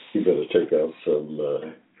 you better take out some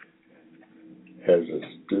hazardous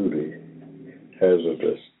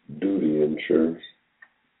duty insurance.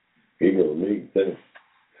 He gonna need that.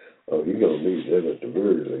 Oh, he gonna need that at the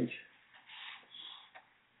very least.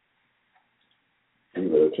 You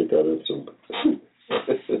better check out some. I'm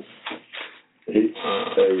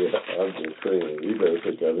just saying, you better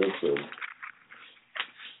check out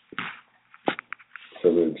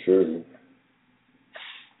some insurance.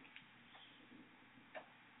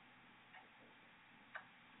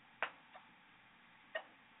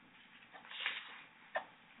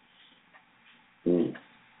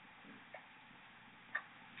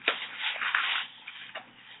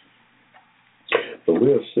 But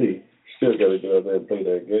we'll see. Still got to get out there and play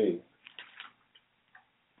that game.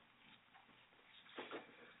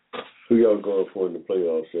 Who y'all going for in the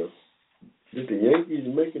playoffs, yo? Did the Yankees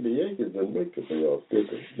make it? The Yankees didn't make the playoffs, did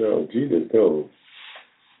they? No, Jeter's gone.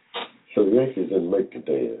 So the Yankees didn't make the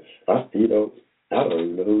dance. I don't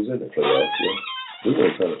even know who's in the playoffs, yo. We're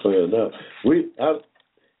going to try to find out.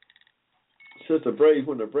 Since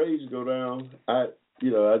when the Braves go down, I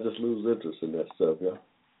just lose interest in that stuff, yo.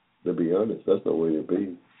 To be honest, that's no way to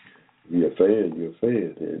be. You're a fan, you're a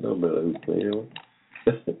fan. It don't matter who's playing.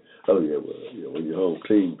 Oh yeah, well, when your home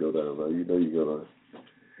team go down, you know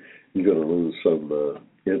you're gonna lose some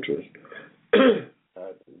interest.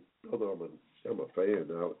 Although I'm a fan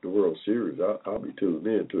now. The World Series, I'll be tuning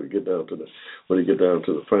in to it. When it get down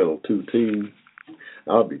to the final 2 teams,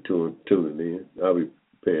 I'll be tuning in. I'll be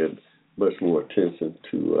paying much more attention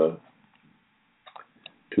to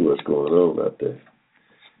what's going on out there.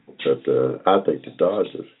 But I think the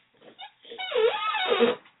Dodgers,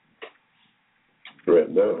 right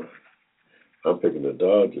now, I'm picking the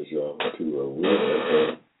Dodgers, y'all, to win that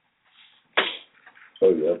thing.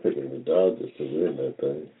 Oh, yeah, I'm picking the Dodgers to win that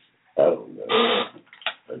thing. I don't know.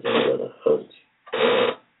 I just got a hunch.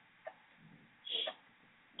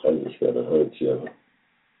 Y'all.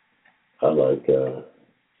 I like...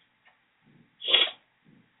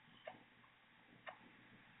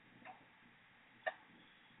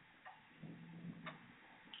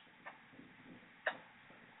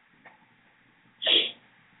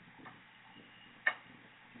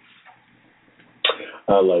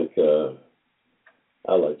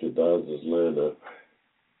 I like the Dodgers lineup.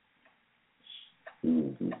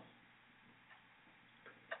 Mm-hmm.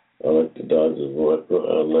 I like the Dodgers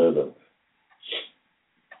lineup.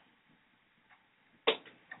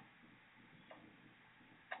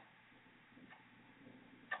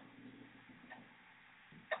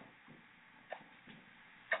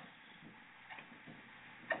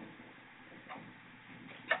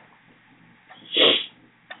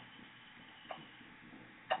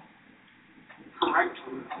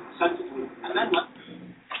 Correctly, sensibly, and then let.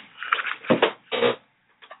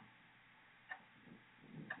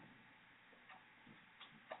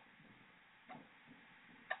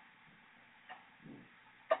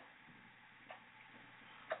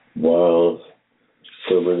 Wow,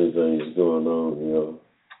 so many things going on,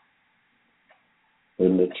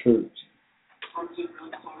 in the church. Comes in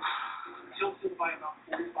really close. It's tilted by about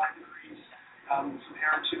 45 degrees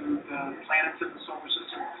compared to the planets in the solar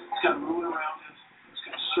system. It's got a moon around it. It's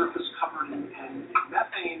got a surface covered in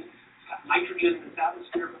methane. It's got nitrogen in its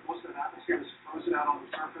atmosphere, but most of the atmosphere is frozen out on the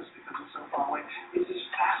surface because it's so far away. It's just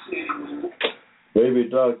fascinating. Baby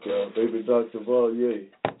Dr.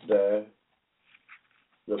 Valier died.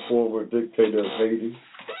 The former dictator of Haiti.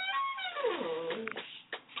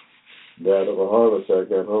 Died of a heart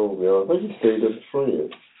attack at home, I think he stayed in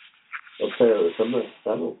France or Paris. I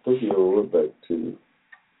don't think he ever went back to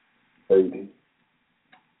Haiti.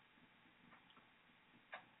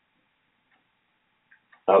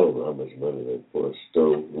 I don't know how much money that boy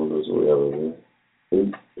stole when he was way out of there.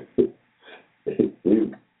 He was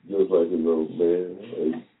just like his old man.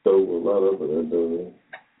 He stole whole lot of it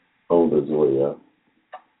on his way out.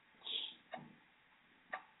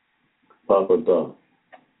 Papa Doc,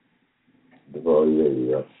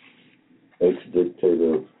 Duvalier,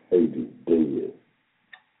 ex-dictator of Haiti, dead.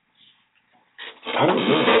 I don't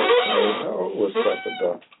know. How old was Papa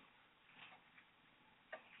Doc?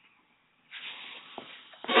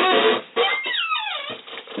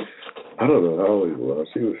 I don't know how old he was.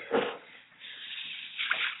 He was.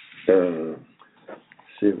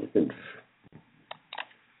 See if we can.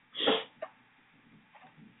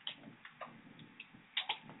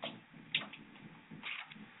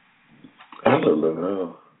 I don't know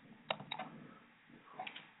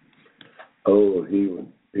how old he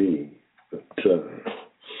would be, but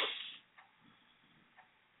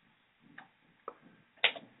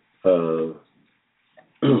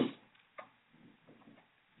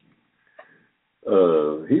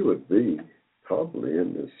he would be probably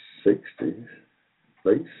in his 60s,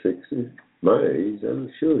 late 60s, my age. I'm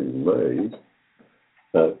sure he's my age.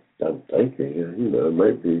 I'm thinking, it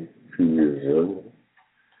might be a few years younger.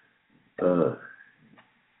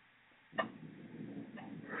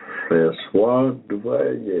 Francois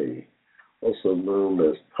Duvalier, also known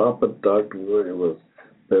as Papa Doc Duvalier, was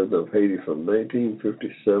president of Haiti from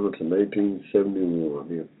 1957 to 1971.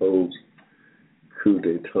 He opposed coup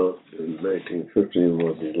d'etat in 1950 and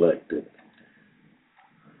was elected.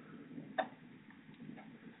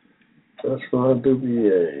 Francois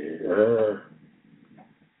Duvalier.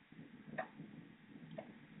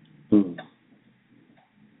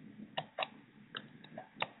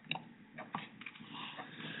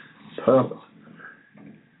 Papa.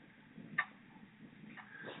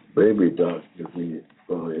 Baby Doc Duvalier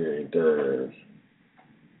dies.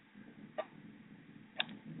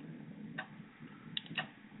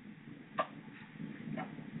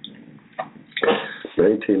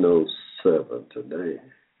 $1907 today.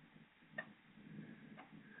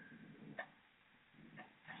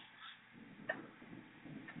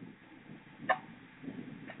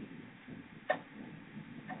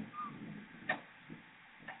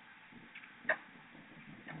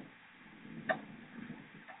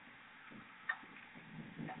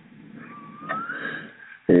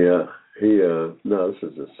 Yeah, no, this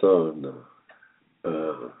is a son.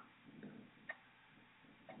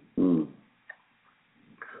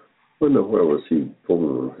 Where was he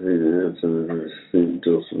born?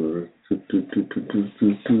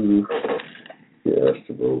 Yeah, that's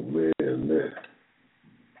the old man there.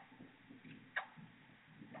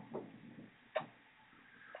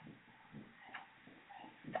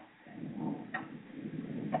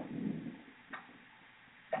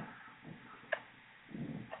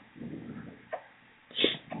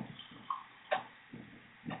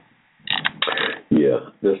 Yeah,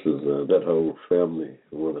 this is that whole family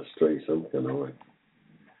went astray some kind of way.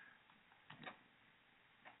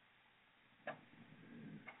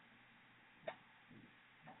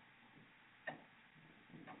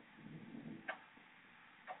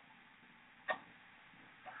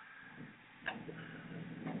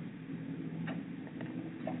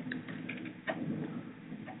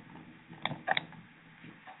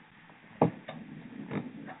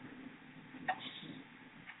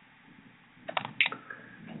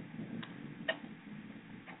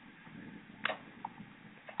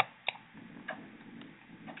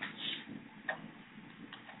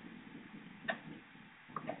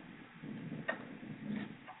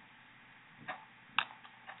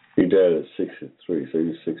 He died at 63, so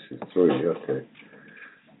he's 63, okay.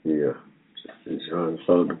 Yeah. He's John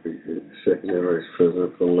found to be the second generation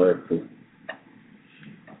president for life.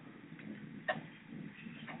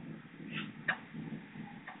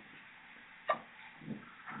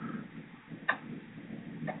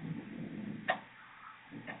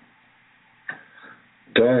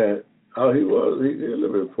 Died. Oh, he did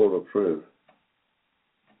live in Port-au-Prince.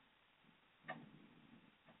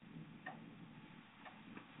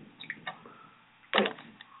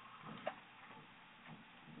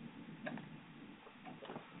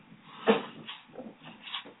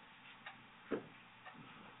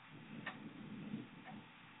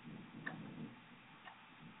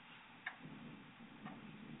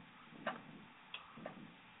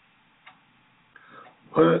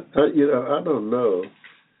 What? I don't know. It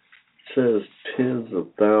says tens of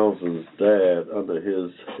thousands died under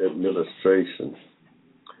his administration.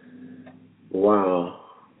 Wow.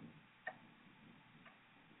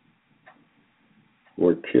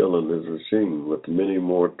 Were killed in his regime, with many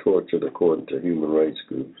more tortured, according to human rights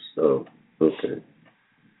groups. Oh, okay.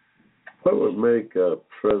 What would make a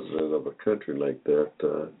president of a country like that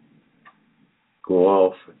go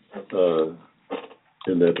off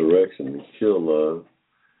in that direction and kill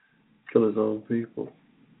Kill his own people.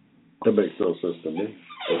 That makes no sense to me.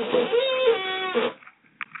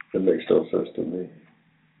 That makes no sense to me.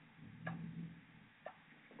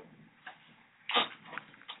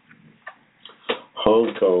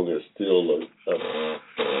 Hong Kong is still a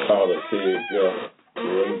powder keg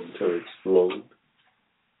waiting to explode.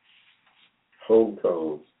 Hong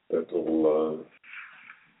Kong, that little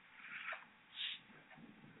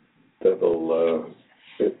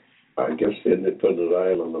I guess independent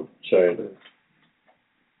island of China,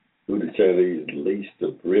 who the Chinese leased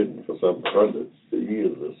to Britain for some hundreds of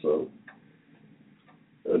years or so,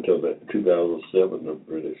 until that 2007 the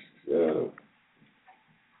British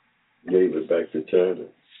gave it back to China.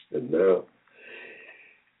 And now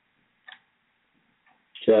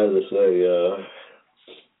China say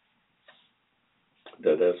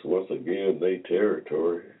that's once again their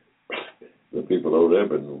territory. The people over there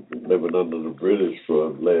been living under the British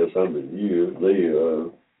for the last 100 years.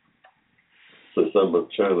 So some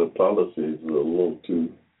of China's policies are a little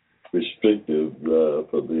too restrictive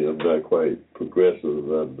for them, not quite progressive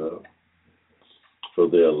enough for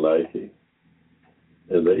their liking.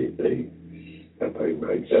 And that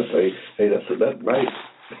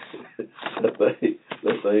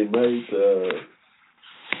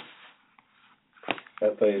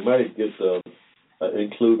thing might get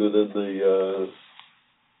included in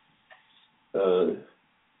the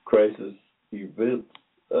crisis events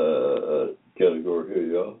category here,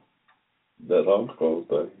 y'all. That Hong Kong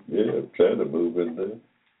thing, yeah, trying to move in there,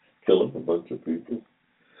 kill up a bunch of people.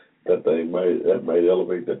 That might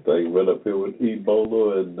elevate that thing right up here with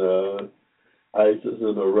Ebola and ISIS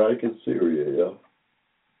in Iraq and Syria, y'all.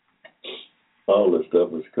 All this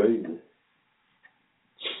stuff is crazy.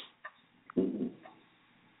 Mm-hmm.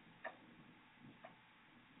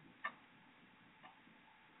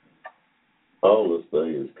 All this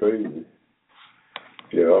thing is crazy.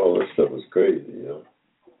 Yeah, all this stuff is crazy, yeah.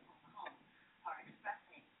 Are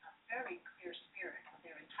expressing a very clear spirit of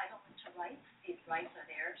their entitlement to rights. These rights are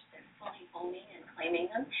theirs. They're fully owning and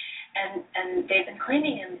claiming them. And they've been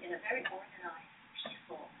claiming them in a very organized,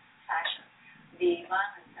 peaceful fashion. The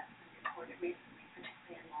violence that's been reported recently,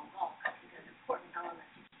 particularly in Mongol, I think is an important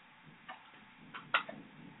element.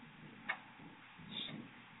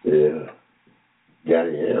 Yeah.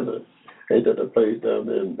 Guyana. Ain't that the place down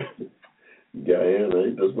there in Guyana?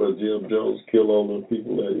 Ain't that where Jim Jones killed all those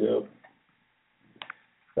people that year?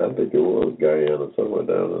 I think it was Guyana, somewhere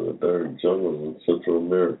down in the darn jungles in Central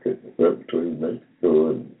America, right between Mexico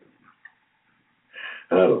and,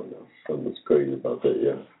 I don't know, something's crazy about that,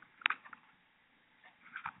 yeah.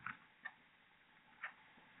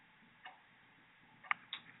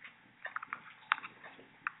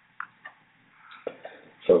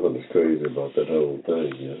 Something is crazy about that whole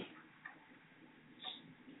thing, yeah.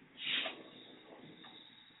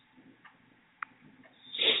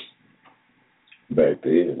 Back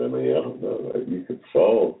then, I mean, I don't know, like you could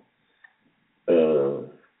fall,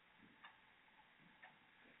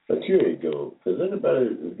 but you ain't going. Is anybody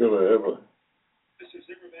gonna ever?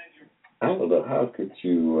 I don't know. How could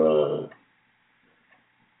you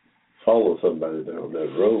follow somebody down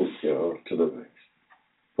that road, you know, to the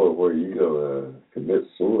point where you're gonna commit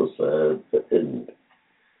suicide in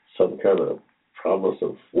some kind of promise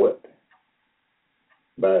of what?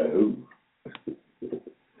 By who?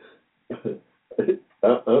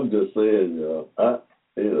 I'm just saying, I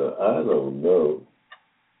don't know.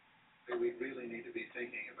 We really need to be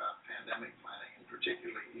thinking about pandemic planning, and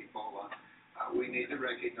particularly Ebola. We need to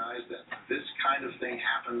recognize that this kind of thing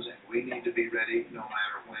happens, and we need to be ready no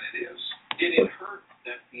matter when it is. Did it hurt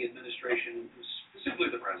that the administration, specifically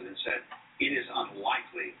the president, said it is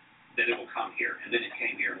unlikely that it will come here, and then it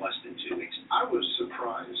came here in less than 2 weeks? I was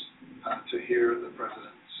surprised to hear the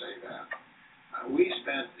president say that. We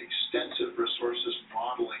spent extensive resources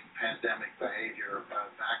modeling pandemic behavior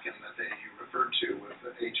back in the day you referred to with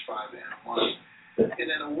H5N1. And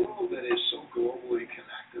in a world that is so globally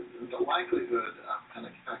connected, the likelihood of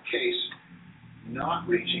a case not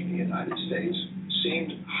reaching the United States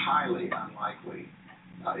seemed highly unlikely.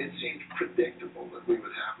 It seemed predictable that we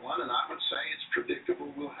would have one, and I would say it's predictable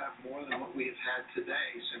we'll have more than what we have had today,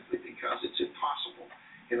 simply because it's impossible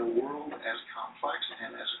in a world as complex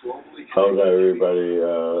and as globally connected. How's everybody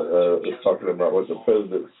is talking about what the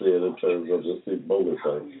president said in terms of this Ebola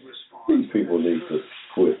thing? These people need to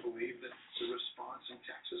quit.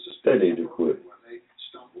 They need to quit. When they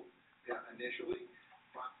stumbled initially,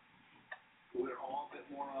 but we're all a bit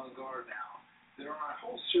more on guard now. There are a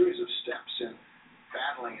whole series of steps in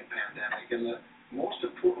battling a pandemic, and the most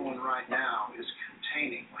important one right now is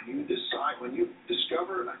containing. When you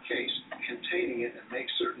discover a case, containing it and make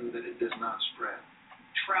certain that it does not spread.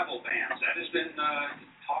 travel bans. That has been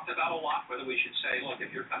talked about a lot, whether we should say, look,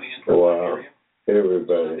 if you're coming in from Wow. Nigeria,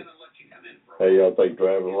 Everybody. we're not going to let you come in for a Hey, while. y'all think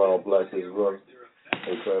driving while black is rough?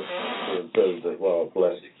 Hey, Trump being president while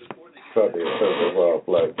black. Trump being president while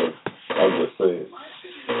black. I'm just saying. My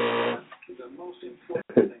opinion is the most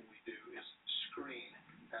important thing we do is screen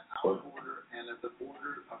at our border and at the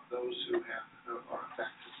border of those who are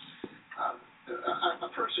affected. A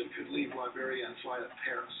person could leave Liberia and fly to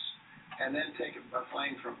Paris and then take a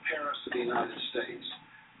plane from Paris to the United States.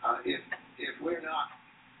 If we're not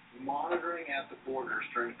monitoring at the borders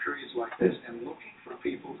during periods like this and looking for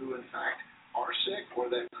people who in fact are sick or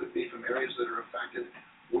that could be from areas that are affected,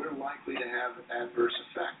 we're likely to have adverse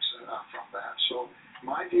effects from that. So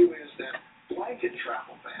my view is that blanket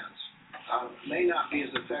travel bans may not be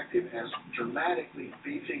as effective as dramatically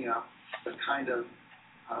beefing up the kind of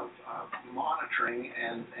monitoring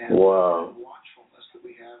and watchfulness that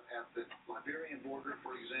we have at the Liberian border,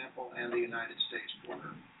 for example, and the United States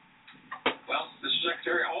border. Well, Mr.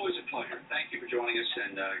 Secretary, always a pleasure. Thank you for joining us,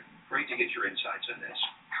 and great to get your insights on this.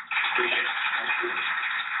 Appreciate it.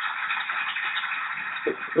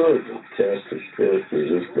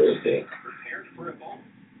 Prepared for a ball?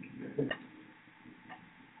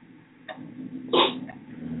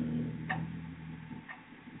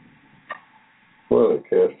 What a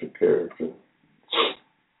cast of character.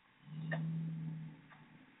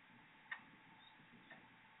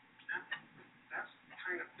 That's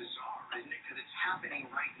kind of bizarre, isn't it? Because it's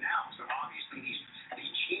happening right now. So obviously the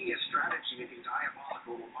genius strategy of the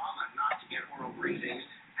diabolical Obama not to get oral briefings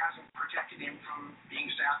hasn't protected him from being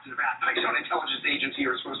staffed in the back by some intelligence agency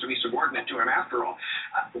or supposed to be subordinate to him after all.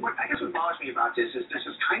 I guess what bothers me about this is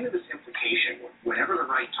kind of this implication whenever the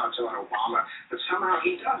right talks about Obama that somehow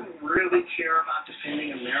he doesn't really care about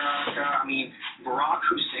defending America. I mean, Barack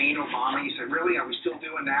Hussein Obama, you said, really, are we still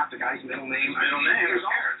doing that? The guy's middle name? There's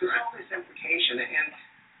all this implication.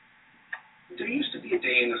 And there used to be a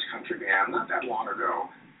day in this country, man, not that long ago,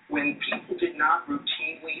 when people did not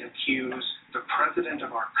routinely accuse the president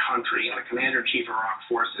of our country and the commander-in-chief of our armed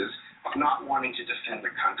forces of not wanting to defend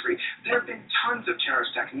the country. There have been tons of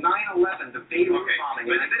terrorist attacks. 9/11, the Beirut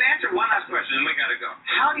bombing. But answer one last question, and we got to go.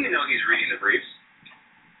 How do you know he's reading the briefs?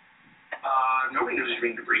 Nobody knows he's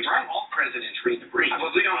reading the briefs. Right. All presidents read the briefs.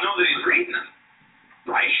 Well, we don't know that he's reading them.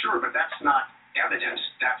 Right, sure, but that's not evidence.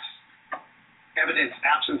 That's evidence.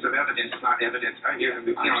 Absence of evidence is not evidence. I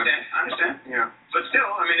understand. Yeah. But still,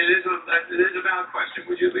 I mean, it is a valid question.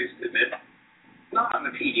 Would you at least admit? Not on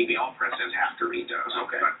the PDB. All presidents have to read those.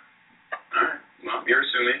 Okay. But, all right. Well, you're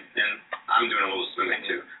assuming, and I'm doing a little assuming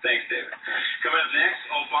too. Thanks, David. Coming up next,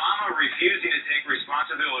 Obama refusing to take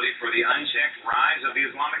responsibility for the unchecked rise of the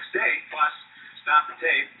Islamic State. Plus, stop the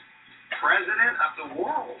tape. President of the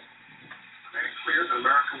world. made it clear that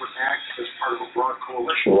America would act as part of a broad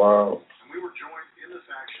coalition. Wow. And we were joined in this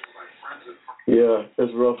action by friends and Yeah,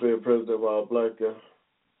 it's rough being president while black guy.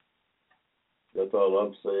 That's all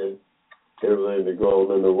I'm saying. Everything that goes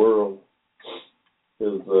on in the world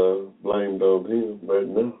is blamed on him right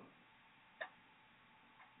now.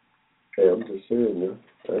 Hey, I'm just saying now.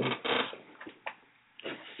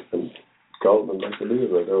 I'm calling them like it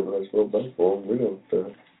is right now. I just go back for them. We don't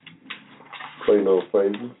play no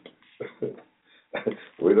favors.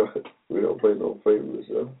 we don't play no favors.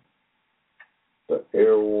 The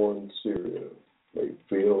airborne Syria may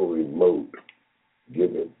feel remote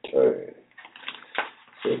given time.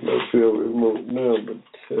 It may feel remote now, but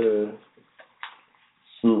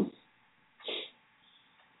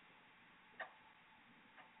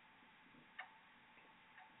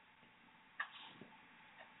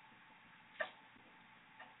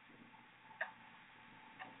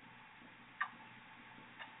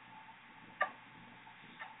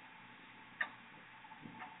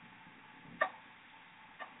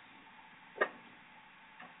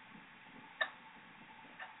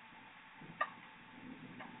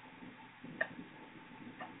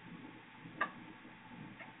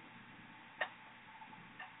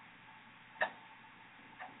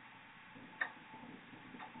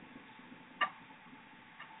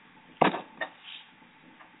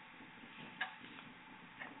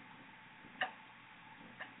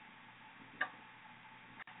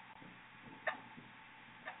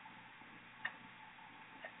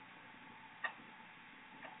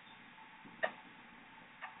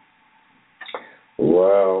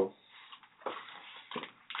wow.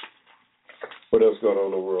 What else going on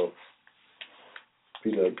in the world?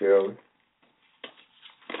 Peanut gallery.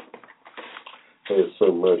 There's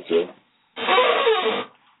so much.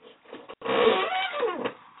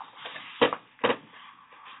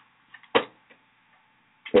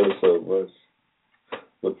 There's so much.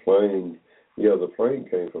 The plane Yeah, the plane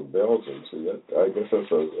came from Belgium. See, that I guess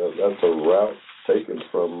that's a route taken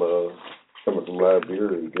from coming from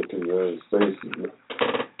Liberia to get to the United States.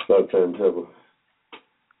 A lot of times have a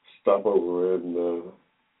stopover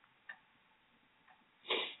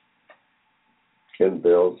in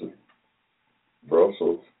Belgium,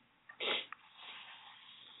 Brussels,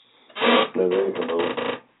 and then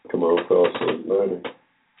come on across the Atlantic.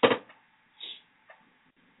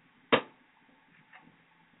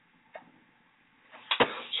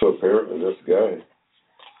 So apparently this guy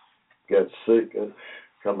got sick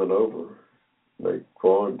coming over. They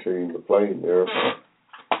quarantined the plane there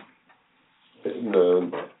in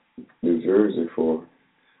New Jersey for,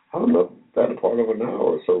 I don't know, about a part of an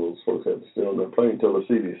hour or so. Those folks had to stay on that plane until the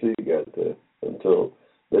CDC got there, until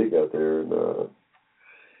they got there and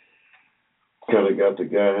kind of got the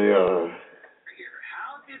guy.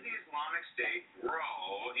 How did the Islamic State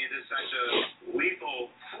grow into such a lethal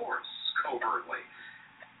force covertly?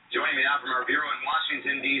 Joining me now from our bureau in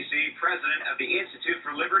Washington, D.C., president of the Institute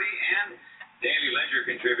for Liberty and Daily Ledger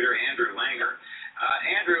contributor Andrew Langer.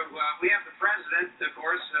 Andrew, we have the president, of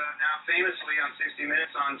course, now famously on 60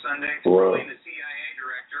 Minutes on Sunday, throwing the CIA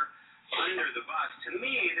director under the bus. To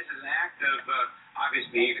me, this is an act of,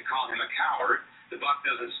 obviously, you could call him a coward. The buck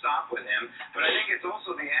doesn't stop with him. But I think it's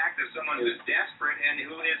also the act of someone who is desperate and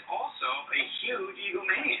who is also a huge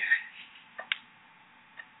egomaniac.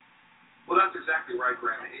 Well, that's exactly right,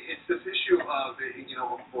 Graham. It's this issue of,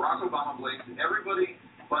 Barack Obama blames everybody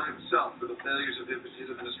but himself for the failures of his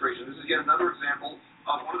administration. This is yet another example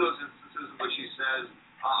of one of those instances in which he says,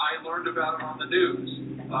 I learned about it on the news.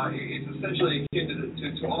 It's essentially akin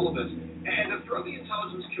to all of this. And to throw the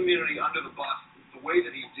intelligence community under the bus the way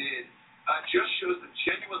that he did just shows the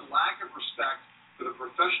genuine lack of respect for the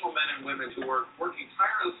professional men and women who are working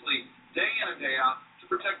tirelessly day in and day out to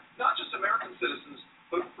protect not just American citizens,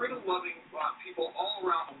 but freedom-loving people all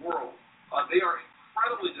around the world. They are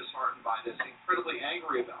incredibly disheartened by this, incredibly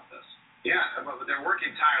angry about this. Yeah, but they're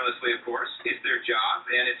working tirelessly, of course. It's their job,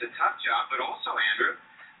 and it's a tough job. But also, Andrew,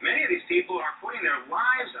 many of these people are putting their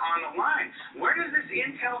lives on the line. Where does this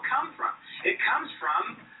intel come from? It comes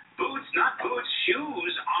from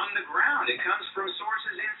shoes on the ground. It comes from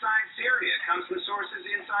sources inside Syria. It comes from sources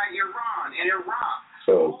inside Iran and Iraq.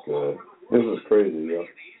 So this is crazy, yeah.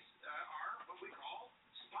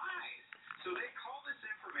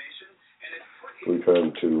 We're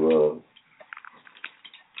trying to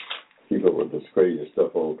keep up with this crazy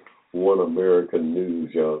stuff on One American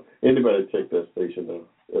News, y'all. Anybody check that station out?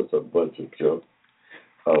 It's a bunch of junk.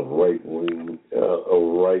 Right-wing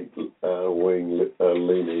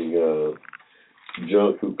leaning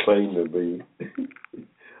junk who claim to be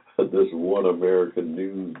this One American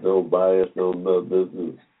News, no bias, no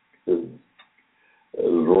nothing. This is as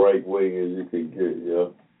right-wing as you can get, yeah.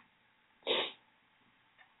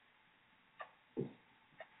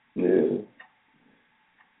 Yeah.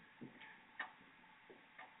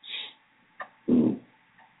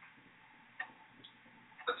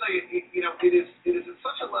 I'll tell you, it is at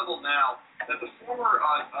such a level now that the former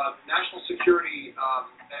national security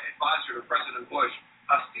advisor to President Bush,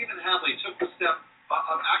 Stephen Hadley, took the step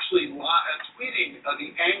of actually tweeting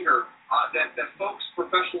the anger that folks,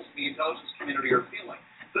 professionals in the intelligence community are feeling.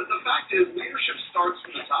 The fact is, leadership starts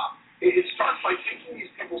from the top. It starts by taking these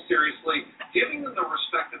people seriously, giving them the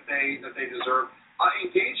respect that they deserve,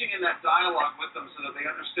 engaging in that dialogue with them so that they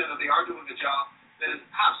understand that they are doing a job that is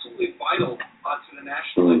absolutely vital to the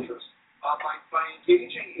national interest. By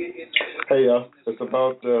engaging in hey, it's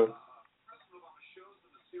about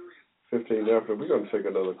 15 after. We're going to take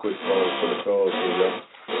another quick call for the calls.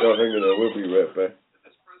 Y'all hang in there. We'll be right back.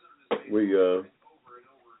 We going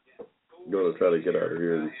to try to get out of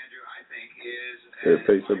here and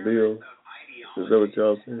pay some bills. Is that what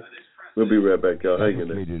y'all said? We'll be right back, y'all. Hang in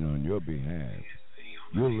there. On your behalf,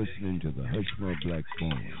 you're listening to the Hushmo Black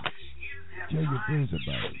Forum. Tell your friends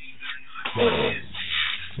about it.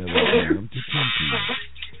 Tell them to come to you.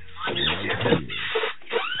 Right here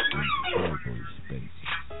in cyberspace.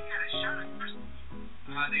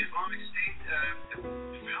 The Islamic State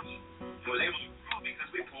was able to grow because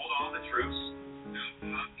we pulled all the troops out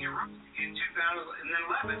of Iraq in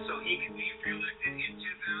 2011, so he could be reelected in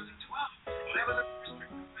 2012. Well, that was a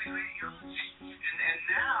restricted ideology. And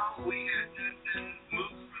now we had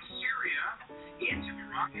moved from Syria into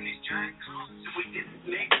Iraq in these giant columns, and we didn't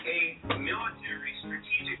make a military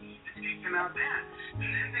strategic move to take them out then. And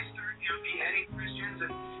then they started, beheading Christians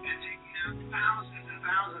and taking out thousands and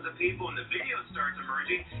thousands of people, and the video starts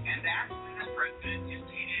emerging, and that's when this president is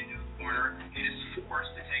painted into a corner and is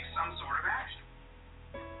forced to take some sort of action.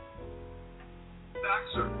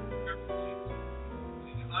 Facts are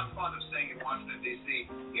I'm fond of saying in Washington, D.C.,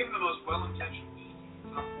 even the most well-intentioned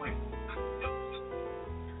at some point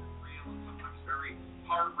real and sometimes very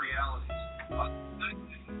hard realities.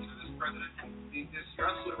 This president you're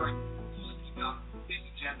absolutely right about his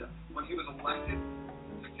agenda. When he was elected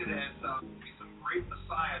as some great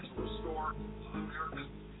messiah to restore America's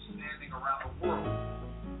standing around the world.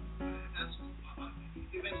 And that's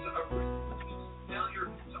given a failure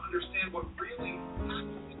to understand what really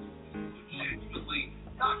genuinely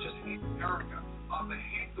not just hate America, but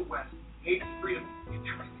hate the West, hate freedom, hate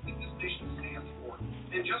everything that this nation stands for.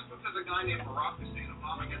 And just because a guy named Barack Hussein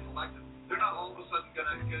Obama gets elected, they're not all of a sudden going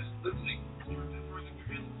to lip sync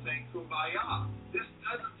and saying kumbaya. This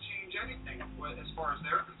doesn't change anything as far as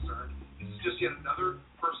they're concerned. This is just yet another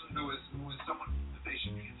person who is someone that they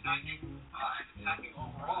should be attacking and attacking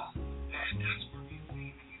overall. And that's where we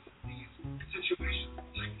see these situations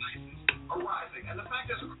like ISIS arising. And the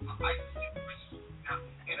fact is, ISIS didn't rise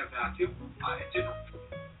in a vacuum. It didn't.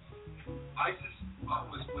 ISIS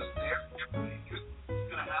was there. Everybody knew it was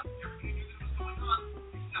going to happen. Everybody knew what was going on,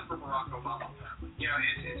 except for Barack Obama. You know,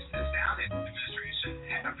 it's astounding. The administration,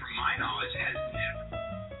 from my knowledge, has never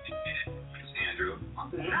admitted, Andrew,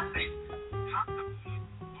 nothing.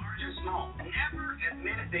 Large and small, never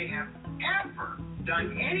admitted they have ever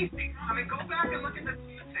done anything. I mean, go back and look at the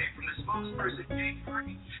tape from the spokesperson, Jay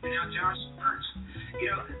Carney, and now Josh Burns. You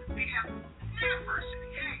know, they have never said,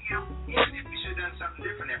 hey, you know, if we should have done something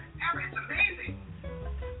different there. Ever. It's amazing.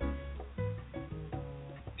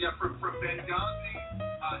 Yeah, from Benghazi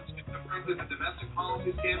to frankly the domestic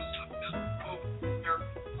policy scams, all of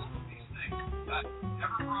these things.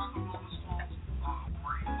 Never Barack Obama's fault,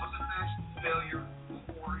 or it wasn't a national failure,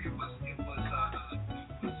 or it was the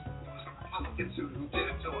Republicans who did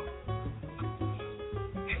it to him.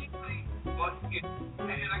 Anything but him.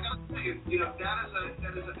 And I got to tell you, that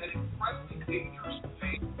is an incredibly dangerous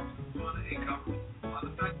way to run a government. The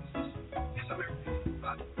fact is, yes, American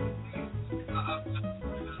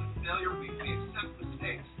failure, we accept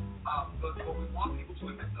mistakes, but we want people to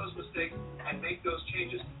admit those mistakes and make those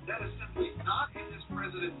changes. That is simply not in this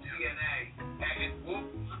president's DNA, and it will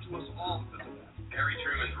come to us all because of that. Harry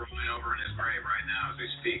Truman's rolling over in his grave right now as we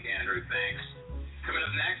speak, Andrew. Thanks. Coming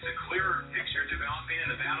up next, a clearer picture developing in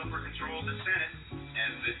the battle for control of the Senate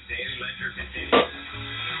as the Daily Ledger continues.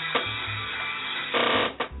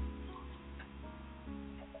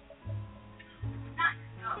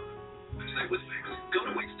 Go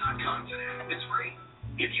to Wix.com today. It's free.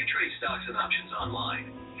 If you trade stocks and options online,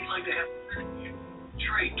 you'd like to have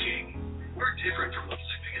Trade King. We're different from most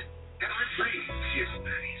significant. And we're free. It's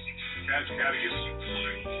that easy. Catch is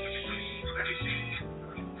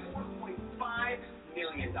 $4.5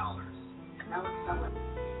 million. Now it's selling.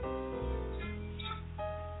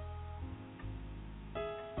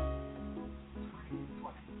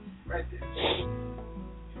 Right there.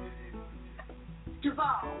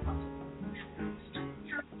 Duval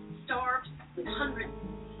starved with hundreds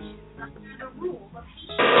under the rule of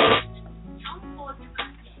Haitian Jean-Claude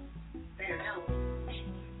Duval, better known as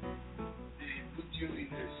they put you in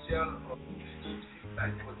a cell of 40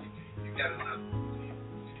 people. You got another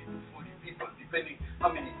 40 people, depending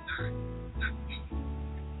how many times that week.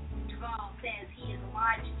 Duval says he is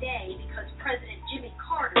alive today because President Jimmy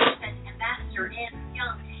Carter sent Ambassador Andrew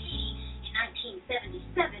Young to Haiti in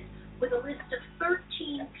 1977 with a list of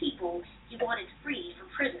 13 people he wanted freed from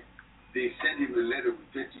prison. They sent him a letter with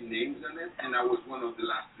 13 names on it, and I was one of the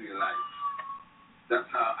last 3 alive. That's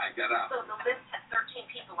how I got out. So the list had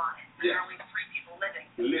 13 people on it, and yes. there are only 3 people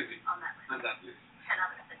living on that list. On that list. 10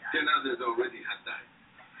 others had died. 10 others already had died.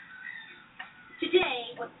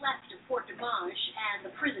 Today, what's left of Fort Demange and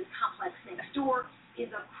the prison complex next door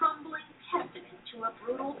is a crumbling testament to a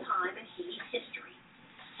brutal time in Haiti's history,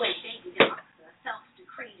 when Baby Doc, the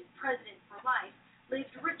self-decreed president for life,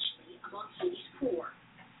 lived richly among Haiti's poor.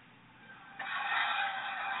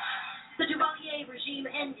 The Duvalier regime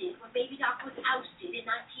ended when Baby Doc was ousted in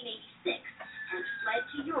 1986 and fled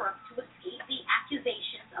to Europe to escape the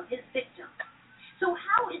accusations of his victims. So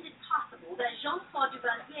how is it possible that Jean-Claude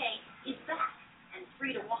Duvalier is back and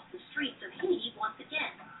free to walk the streets of Haiti once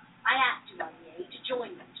again? I asked Duvalier to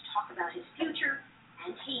join me to talk about his future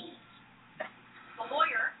and Haiti. The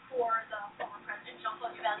lawyer for the former president,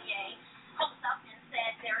 Jean-Claude Duvalier,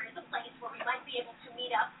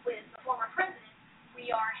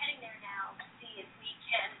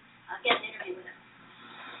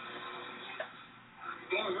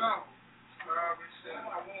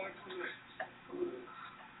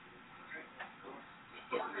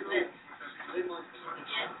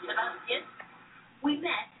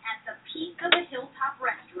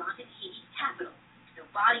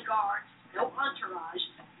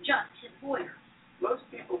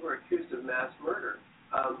 accused of mass murder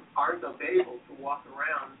aren't able to walk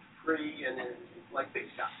around free and like big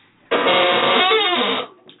stuff.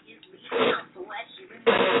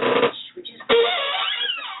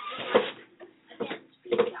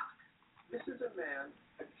 This is a man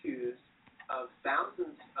accused of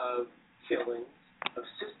thousands of killings, of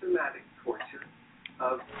systematic torture,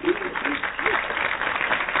 of being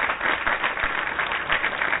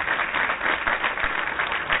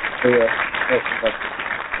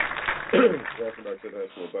welcome back to the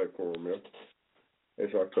Hushmo Black Forum, yeah.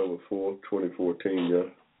 It's October 4th, 2014, yeah.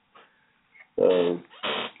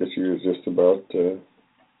 This year is just about,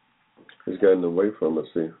 it's gotten away from us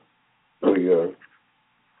here. We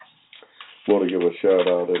want to give a shout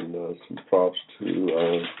out and some props to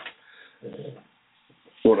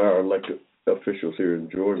one of our elected officials here in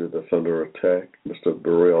Georgia that's under attack, Mr.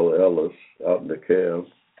 Burrell Ellis, out in DeKalb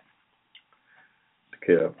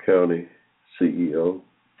County CEO.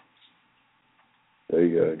 They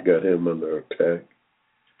got him under attack.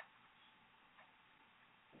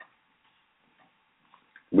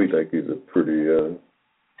 We think he's a pretty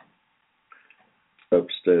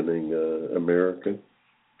upstanding American.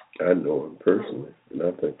 I know him personally, and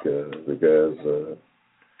I think the guy's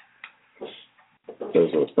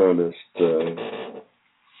as honest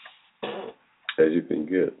as you can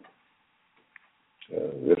get.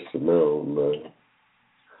 Just my own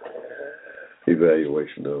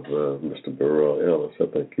evaluation of Mr. Burrell Ellis. I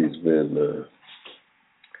think he's been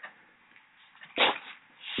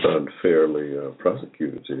unfairly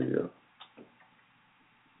prosecuted here.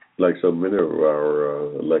 Like so many of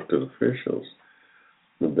our elected officials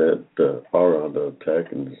that are under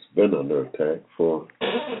attack and has been under attack for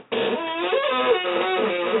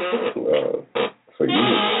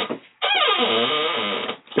years.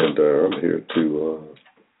 And I'm here to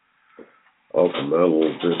offer my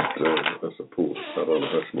little bit of support out on the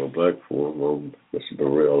Hushmo Black Forum on Mr.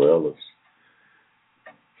 Burrell Ellis.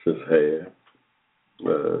 His hair.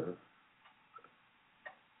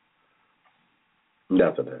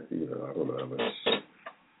 Nothing, I don't know how much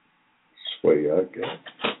sway I got.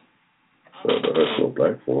 The Hushmo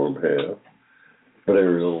Black Forum have, but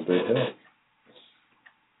every little bit helps.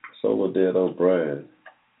 Soledad O'Brien,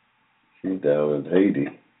 she's down in Haiti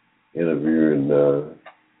interviewing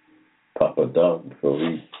Papa Doc before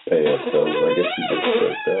he passed on. I guess he just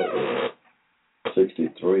checked out.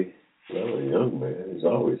 63. Well, a young man. He's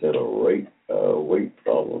always had a weight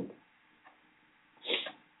problem.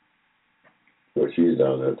 So she's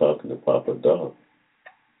down there talking to Papa Doc,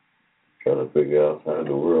 trying to figure out how in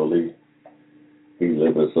the world he's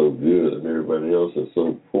living so good and everybody else is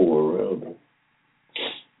so poor around him.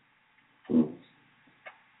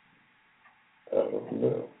 I don't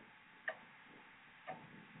know.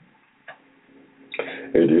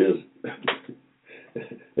 It is.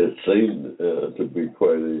 It seemed to be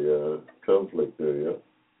quite a conflict there, yeah.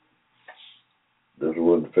 This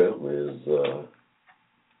one family is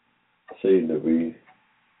seen to be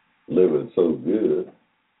living so good.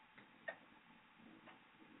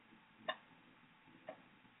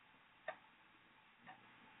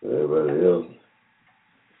 Everybody else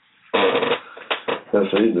that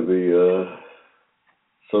seem to be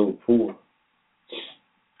so poor.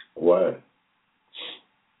 Why?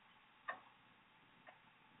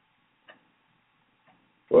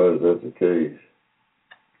 Why is that the case?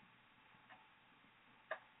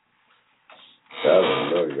 I don't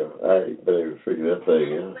know, y'all. I ain't been able to figure that thing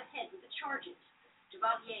out. Ahead with the charges.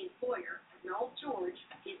 Duvalier's lawyer, Noel George,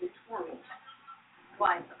 is worried.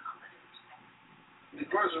 Why the comment?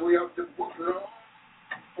 Because we have to put it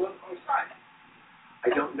on side. I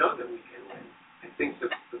don't know that we can win. I think the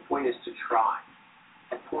point is to try.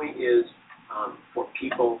 The point is for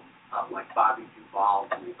people like Bobby Duvall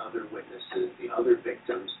and the other witnesses, the other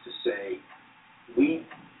victims, to say,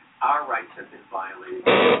 our rights have been violated.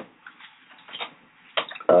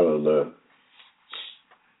 I don't know.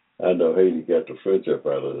 I know Haiti got the French up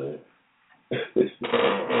out of there.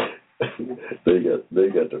 they got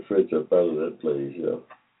the French up out of that place, yeah.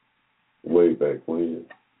 Way back when.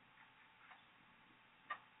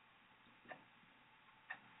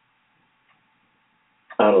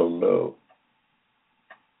 I don't know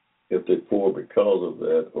if they're poor because of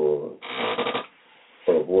that or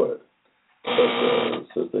what. But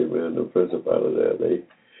since they ran the French up out of there, they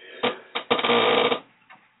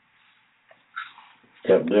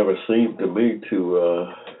have never seemed to me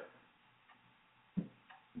to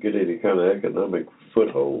get any kind of economic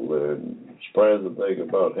foothold. And the surprising thing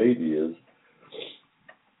about Haiti is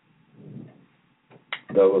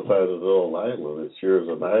the other side of the little island, it shares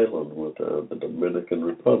an island with the Dominican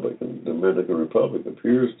Republic. And the Dominican Republic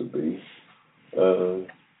appears to be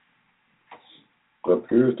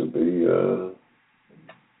appears to be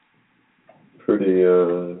pretty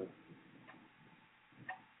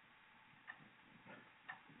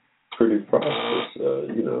prosperous.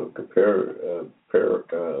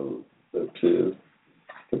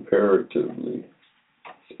 Comparatively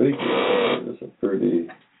speaking, it's a pretty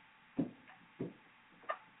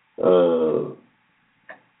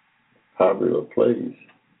popular place.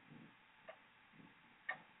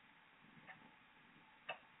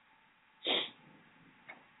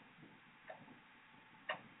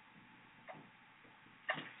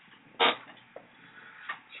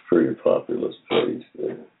 It's a pretty populous place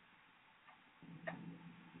there.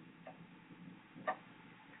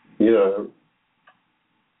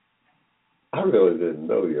 I really didn't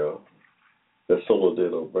know, y'all, that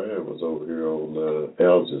Soledad O'Brien was over here on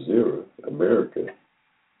Al Jazeera, America.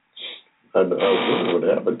 I wonder what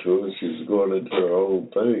happened to her. She was going into her own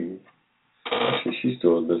thing. Actually, she's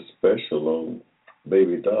doing this special on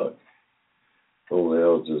Baby Doc on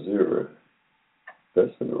Al Jazeera.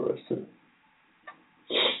 That's interesting.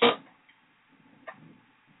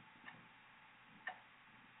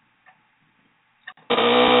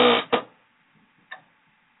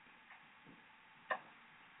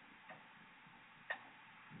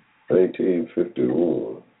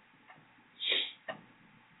 (1951).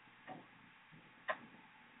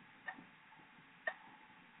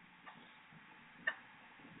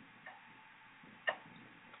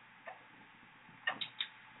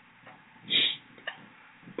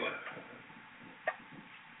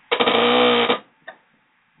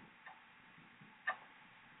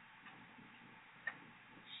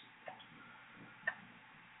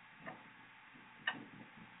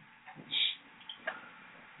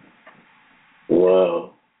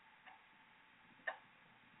 Wow.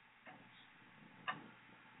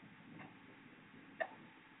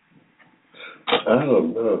 I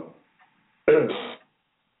don't know.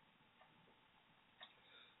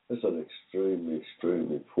 It's an extremely,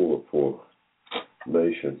 extremely poor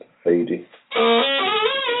nation, Haiti.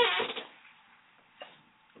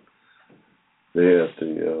 They had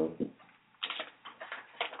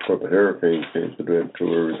the hurricane came through and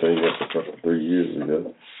tore everything up a couple 3 years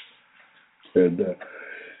ago, and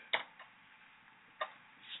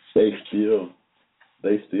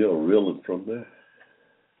they still reeling from that.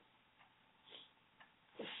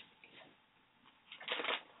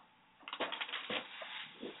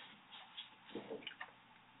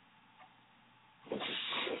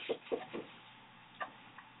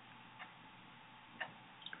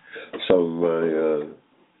 Some of my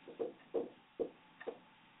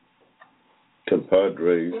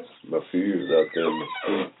compadres, my peers out there in the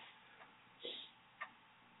street,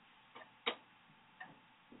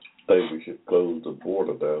 think we should close the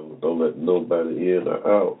border down. Don't let nobody in or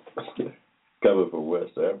out. Coming from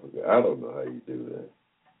West Africa, I don't know how you do that.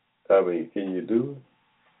 I mean, can you do it?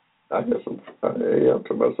 I got some. I'm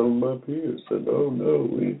talking about some of my peers said, "Oh no,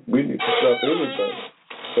 we need to stop everybody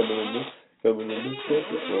coming in this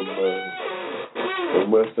country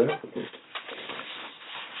from West Africa."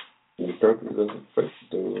 The country doesn't fix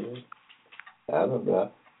doing it. I don't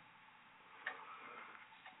know.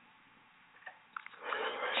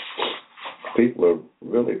 People are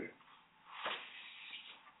really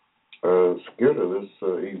scared of this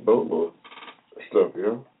Ebola stuff,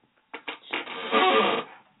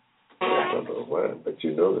 I don't know why, but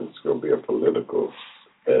there's going to be a political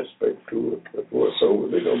aspect to it. Before it's over,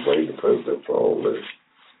 they're going to blame the president for all this.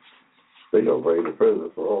 They're going to blame the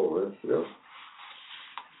president for all this,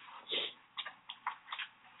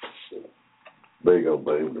 They're going to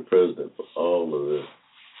blame the president for all of this.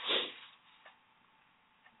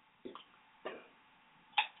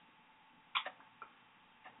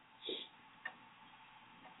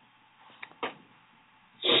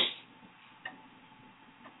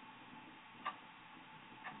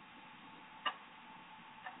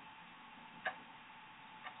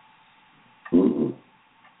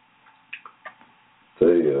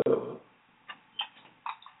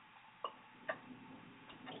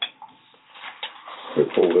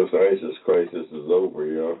 Before this ISIS crisis is over,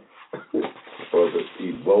 or this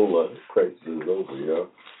Ebola crisis is over,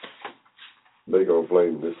 they're going to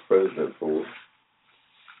blame this president for it.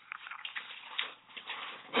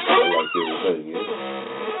 Like everything else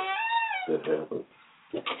that happened.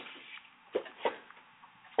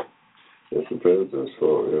 It's the president's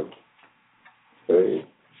fault, Hey,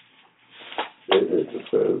 it's the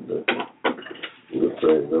president. This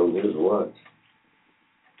thing's on his watch.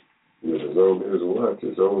 If it's on his watch,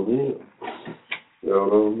 it's on him. Y'all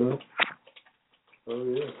don't know? Oh,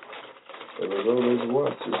 yeah. If it's on his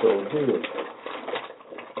watch, it's on him.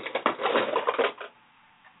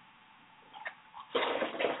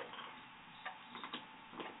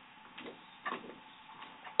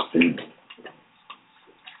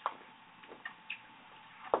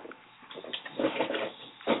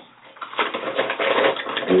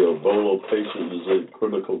 patient is in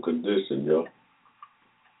critical condition, y'all.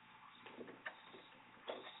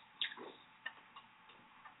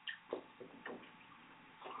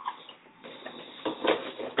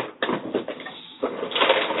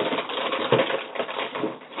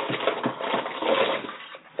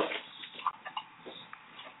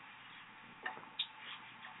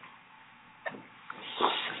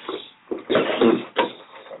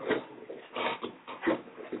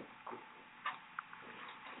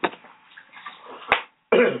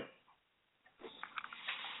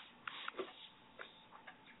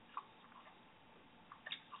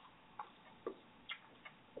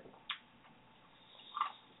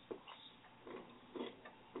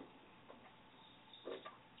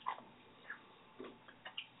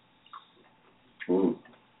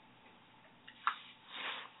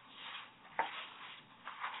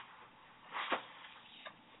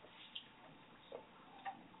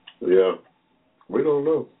 Yeah, we don't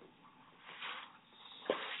know.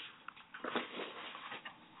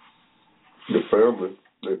 The family,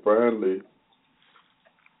 they finally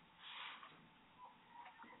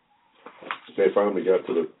got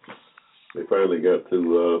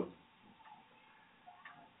to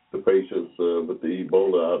the patients with the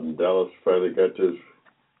Ebola out in Dallas. Finally got to his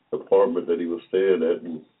apartment that he was staying at,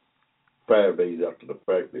 and 5 days after the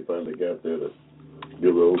fact, they finally got there to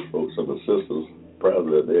give those folks some assistance. Prior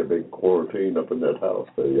to that, they had been quarantined up in that house.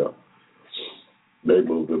 They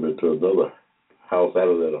moved them into another house out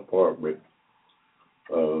of that apartment.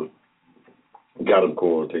 Got them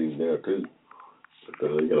quarantined there too.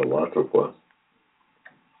 They got to watch them for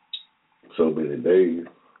so many days.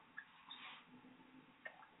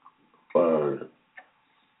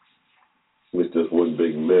 It's just one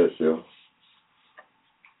big mess, y'all.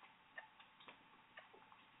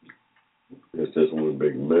 It's just one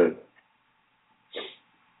big mess.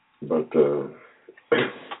 But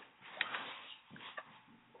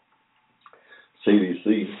CDC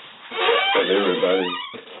and everybody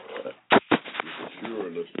is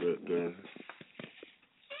assuring us that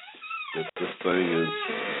this thing is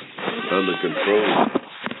under control.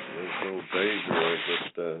 There's no danger of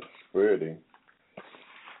it spreading.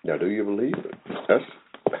 Now, do you believe it? That's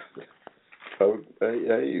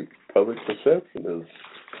public perception is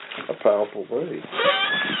a powerful thing.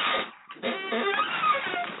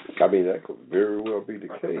 I mean, that could very well be the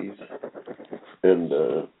case, and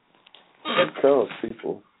because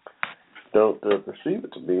people don't perceive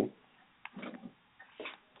it to be,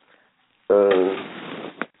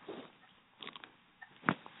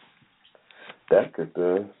 that could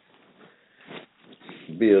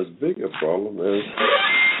be as big a problem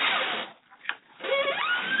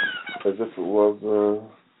as if it was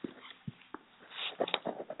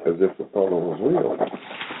as if the problem was real.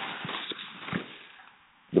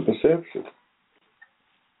 The perception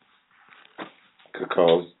could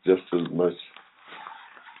cause just as much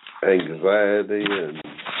anxiety and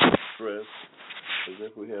stress as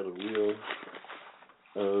if we had a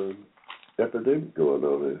real epidemic going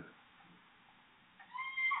on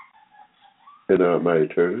there. And it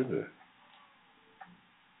might turn into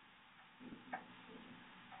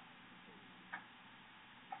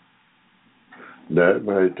that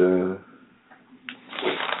might turn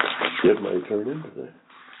into that.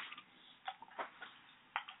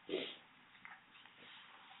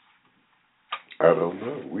 I don't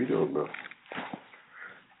know. We don't know.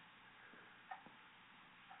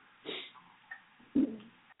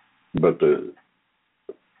 But the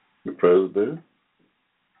president,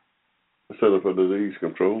 the Center for Disease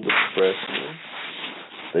Control, the president,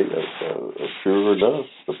 they assured us,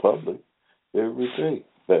 the public, everything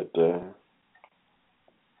that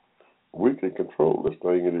we can control this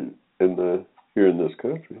thing here in this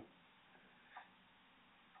country.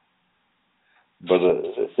 But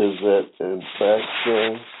is that in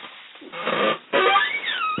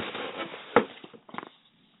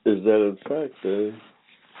fact a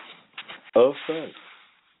fact?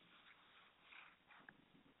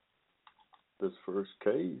 This first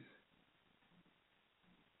case,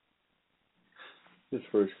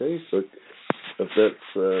 but if that's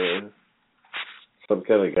some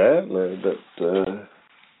kind of guideline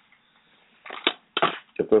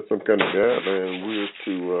if that's some kind of guideline we're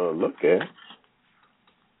to look at,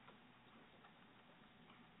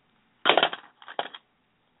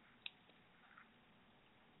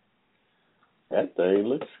 that thing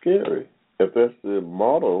looks scary. If that's the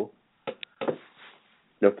model,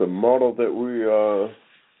 if the model that we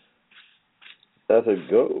have to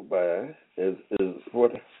go by is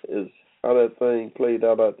how that thing played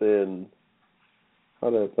out out there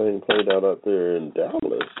in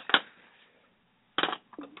Dallas.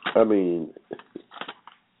 I mean,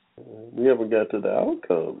 We haven't got to the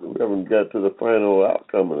outcome. We haven't got to the final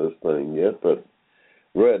outcome of this thing yet, but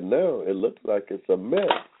right now it looks like it's a mess.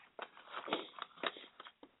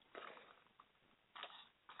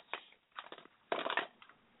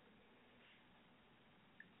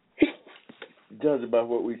 Judging by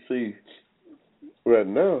what we see right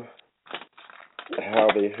now, how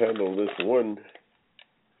they handle this one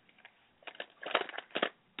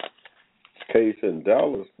case in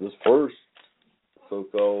Dallas, this first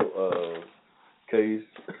so-called case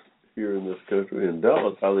here in this country in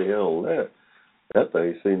Dallas, how they handle that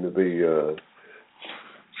thing seemed to be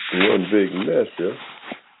one big mess, yeah.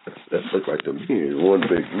 That looked like to me one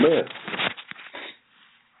big mess.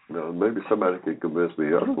 Now, maybe somebody could convince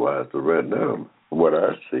me otherwise, but right now, from what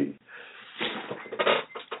I see,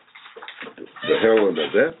 the handling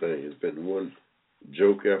of that thing has been one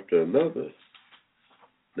joke after another.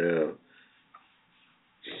 Now,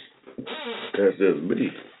 that's just me.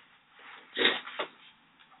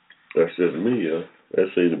 That's just me, yeah. That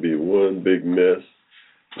seems to be one big mess,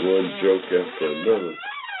 one joke after another.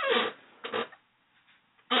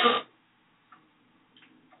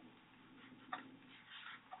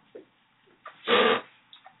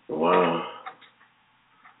 Wow.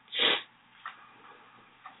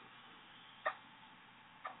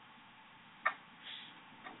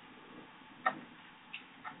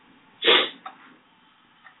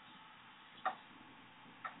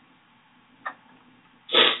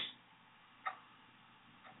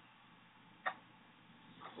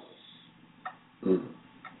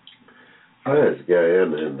 Why is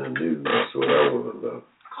Guyana in the news? That's what I want to know.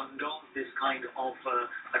 Condone this kind of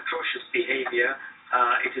atrocious behavior.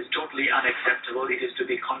 It is totally unacceptable. It is to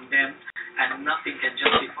be condemned, and nothing can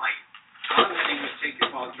justify it. Unheading was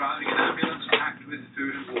taken while driving an ambulance packed with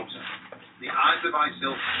food and water. The eyes of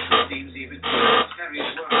ISIL seems even Terry's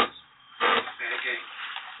words. Fair game.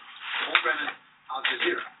 Paul Brennan, Al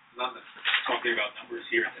Jazeera, London. Talking about numbers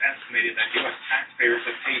here, it's estimated that U.S. taxpayers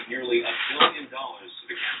have paid nearly $1 billion to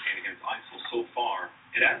the campaign against ISIL so far.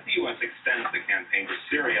 And as the U.S. extends the campaign to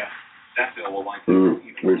Syria, that bill will likely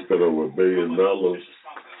we spent over $1 billion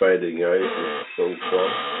fighting ISIL so far.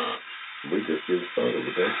 We just get started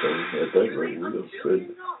with that thing. At that rate, we'll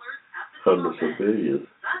spend hundreds of billions.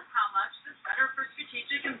 That's how much the Center for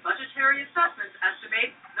Strategic and Budgetary Assessments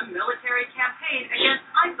estimates the military campaign against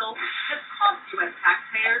ISIL has cost U.S.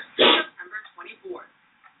 taxpayers since September 24th.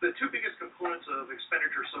 The two biggest components of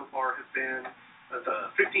expenditure so far have been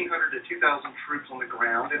the 1,500 to 2,000 troops on the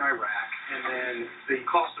ground in Iraq, and then the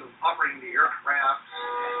cost of operating the aircraft.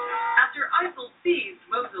 After ISIL seized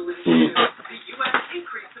Mosul in June, the U.S.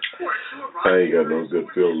 increased support to Iraq. I ain't got no good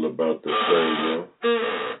feeling about this thing, yo.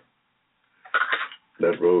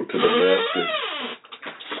 That road to Damascus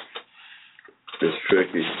is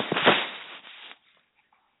tricky.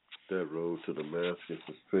 That road to Damascus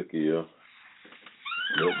is tricky, yo.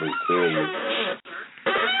 Don't be silly.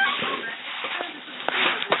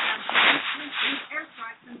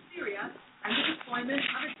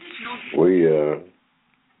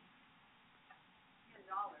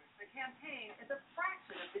 The campaign is a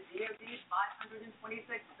fraction of the DoD's $526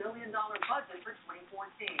 billion budget for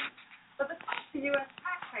 2014. But the cost to U.S.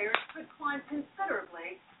 taxpayers could climb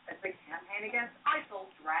considerably as the campaign against ISIL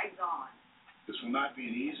drags on. This will not be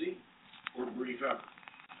an easy or brief effort.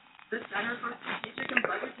 The Center for Strategic and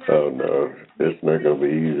Budgetary... Oh, no. It's not going to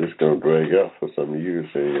be easy. It's going to drag out for some years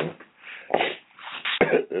here.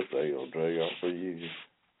 This ain't going to drag out for years.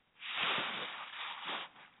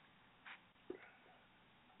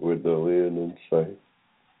 With no end in sight.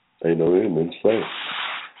 Ain't no end in sight.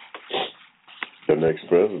 The next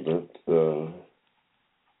president,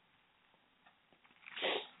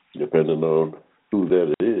 depending on who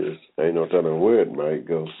that is, ain't no telling where it might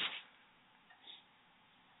go.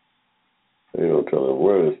 Ain't no telling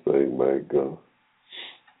where this thing might go.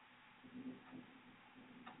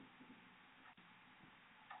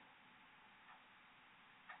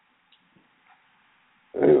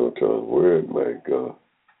 Ain't no telling where it might go.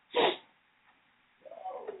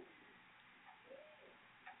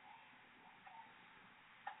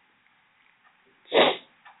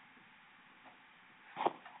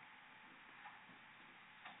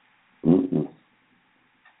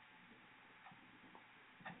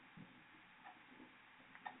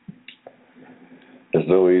 There's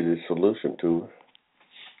no easy solution to it.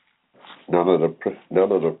 None of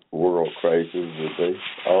the world crises that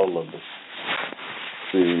all of them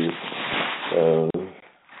see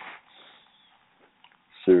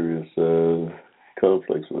serious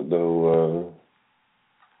conflicts with no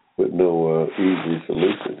easy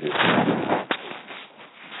solution here.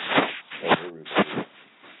 And everybody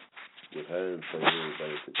would hands say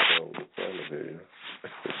everybody control the Senate here.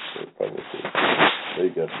 Republicans. They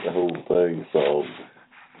got the whole thing solved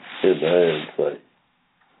in hindsight.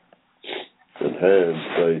 In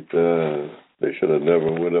hindsight, they should have never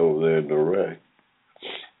went over there in Iraq.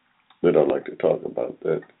 They don't like to talk about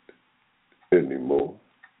that anymore.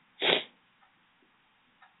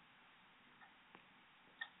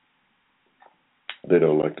 They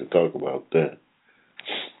don't like to talk about that.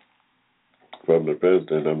 If I'm the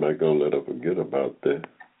president, I'm not going to let her forget about that.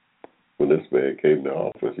 When this man came to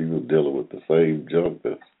office, he was dealing with the same junk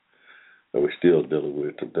that we're still dealing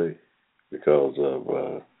with today because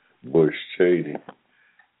of Bush Cheney,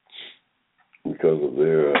 because of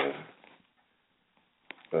their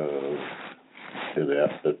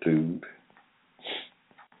inaptitude.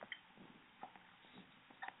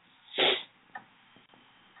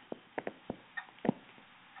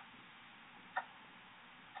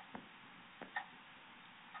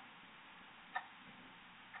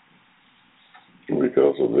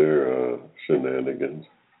 Because of their shenanigans,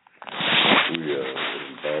 we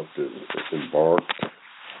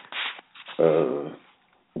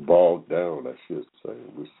bogged down, I should say.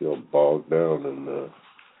 We still bogged down in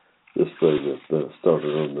this thing that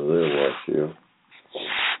started under their watch here.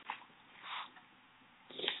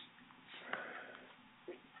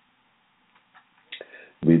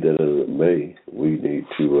 Be that as it may, we need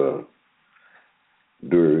to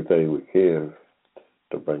do everything we can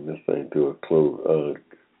to bring this thing to a close,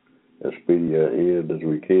 as speedy an end as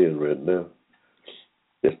we can right now.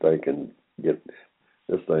 This thing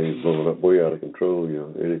is blowing up way out of control.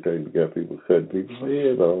 Anytime you got people cutting people's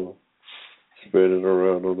heads off, spreading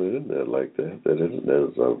around on the internet like that,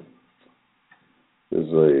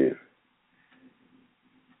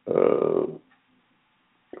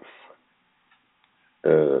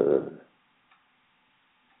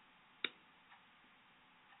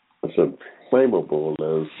 it's inflammable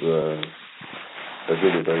as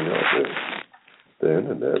anything out there. The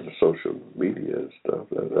internet, the social media and stuff,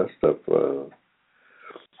 that stuff,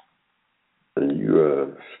 and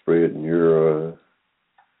you spreading your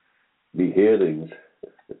beheadings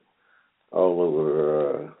all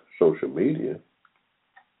over social media.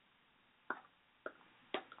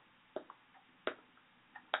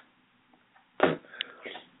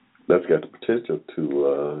 That's got the potential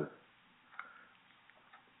to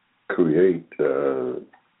create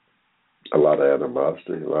a lot of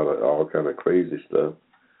animosity, a lot of all kind of crazy stuff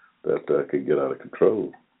that could get out of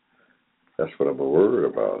control. That's what I'm worried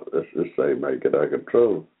about. This thing might get out of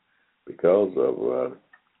control because of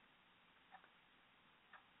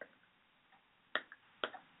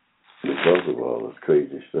all this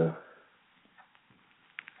crazy stuff.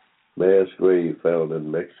 Mass grave found in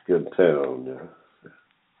Mexican town.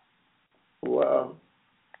 Wow.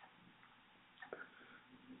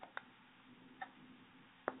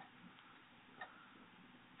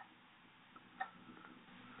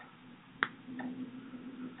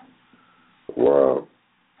 Wow.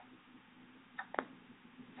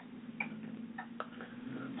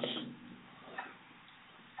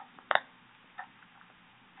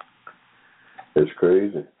 It's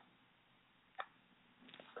crazy.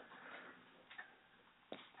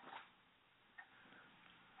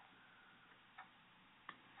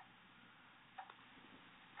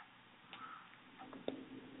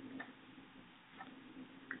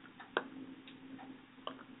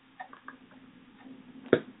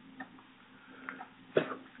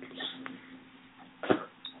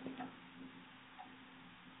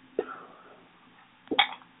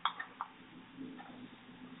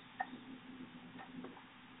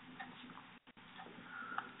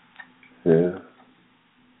 Yeah.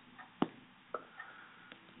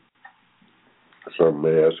 Some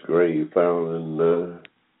mass grave found in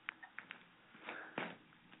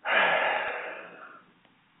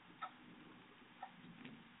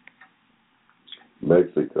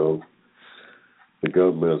Mexico. The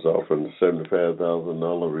government is offering a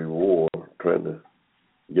 $75,000 reward, trying to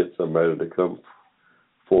get somebody to come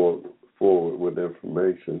forward with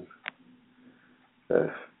information.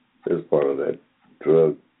 As part of that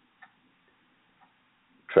drug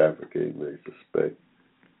trafficking, they suspect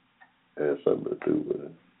has something to do with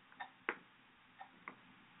it.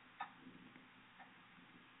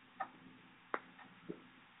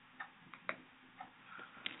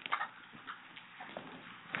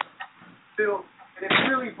 Bill, and it's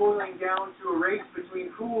really boiling down to a race between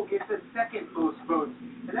who will get the second most votes.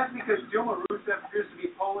 And that's because Dilma Rousseff appears to be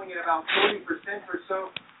polling at about 40% or so.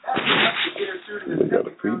 That's enough to get her through to the second round. We got a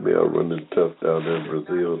female running tough down there in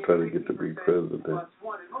Brazil trying to get to be president.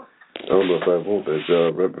 I don't know if I want that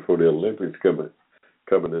job right before the Olympics come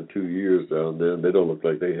coming in 2 years down there, and they don't look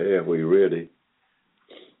like they halfway ready.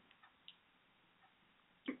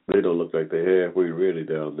 They don't look like they halfway ready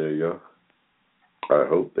down there, y'all. I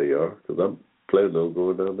hope they are, because I'm planning on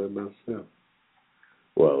going down there myself.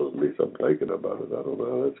 Well, at least I'm thinking about it. I don't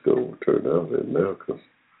know how that's going to turn out right now, because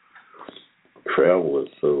travel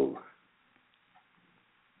itself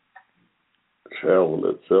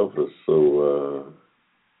is so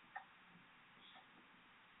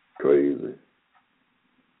crazy.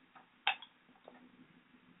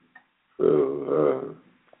 So,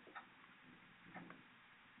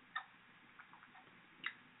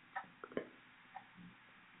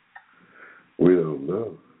 we don't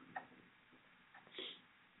know.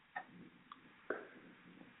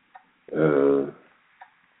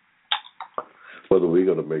 Whether we're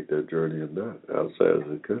going to make that journey or not outside of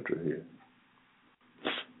the country here.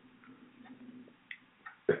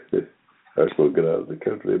 Hushmo get out of the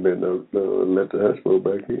country. They may not let the Hushmo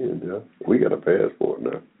back in. Yeah, we got a passport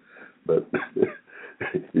now, but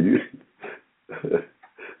you,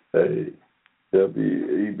 hey,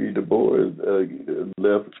 E.B. Du Bois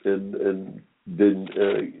left and didn't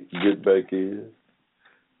get back in.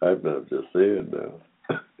 I'm not just saying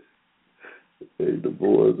now. Hey, Du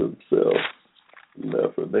Bois himself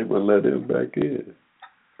left, and they wouldn't let him back in.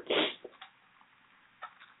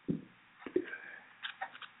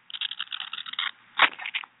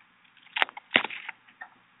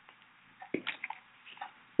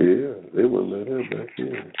 Yeah, they wouldn't let him back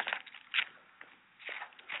in.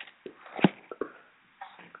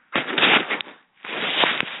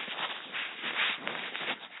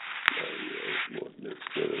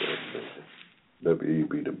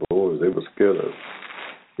 W.E.B. Du Bois, they were scared of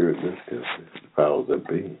here in this country, the powers that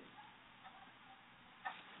be.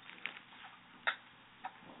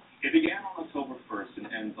 It began on October 1st and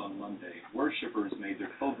ends on Monday. Worshippers made their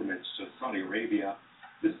pilgrimage to Saudi Arabia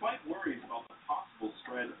despite worries about the possible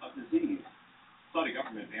spread of disease. Saudi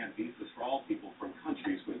government banned visas for all people from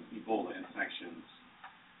countries with Ebola infections.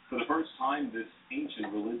 For the first time, this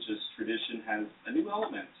ancient religious tradition has a new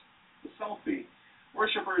element, the selfie.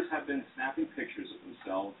 Worshippers have been snapping pictures of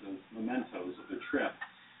themselves as mementos of the trip,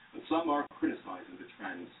 but some are criticizing the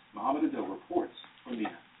trend. Mohammed Adil reports from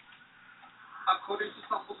Mina. According to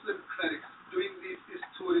some Muslim clerics, doing this is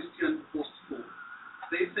touristy and boastful.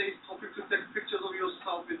 They say stopping to take pictures of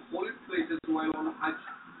yourself in holy places while on Hajj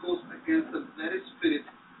goes against the very spirit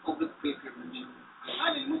of the pilgrimage.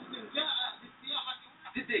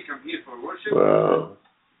 Did they come here for worship? Wow.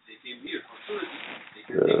 They came here for tourism. They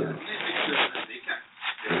can take as many pictures as they can.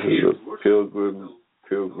 This is a pilgrimage.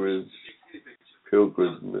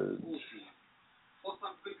 For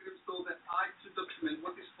some pilgrims, though, the eye to document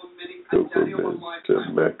what is for many a Pilgrimage journey of a to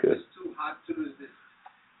lifetime Mecca. is too hard to resist.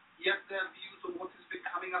 Yet their views on what is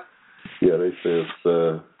becoming a Yeah, they say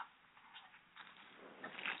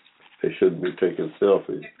they shouldn't be taking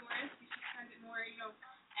selfies.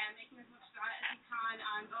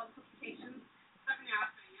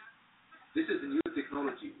 This is a new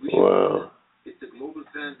technology. Wow. It's a global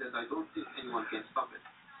trend, and I don't think anyone can stop it.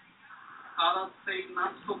 Others say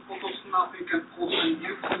non-stop photo snapping can cause a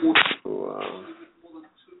new commotion. Wow. With more than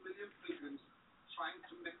 2 million pilgrims trying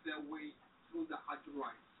to make their way through the Hajj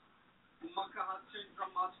rites. Makkah has changed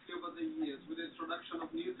dramatically over the years with the introduction of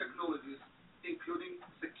new technologies, including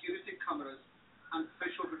security cameras and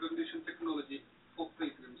facial recognition technology for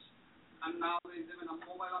pilgrims. And now there is even a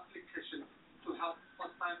mobile application to help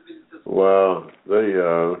first-time visitors. Wow. They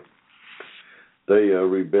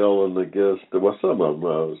rebelling against. Well, some of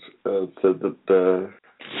them said that now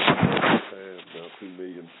 2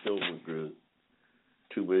 million pilgrims.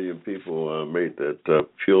 2 million people made that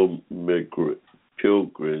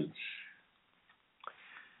pilgrimage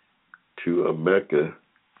to Mecca.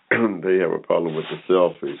 They have a problem with the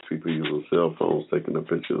selfies. People using cell phones, taking a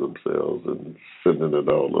picture of themselves and sending it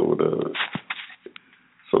all over the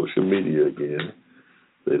social media again.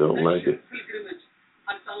 They don't like it. Pilgrimage,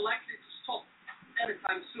 and it's unlikely to stop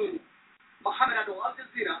anytime soon. Mohammed Adil, Al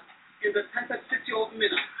Jazeera, in the tented city of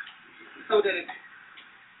Mina, Saudi Arabia.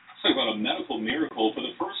 Talk about a medical miracle. For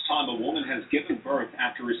the first time, a woman has given birth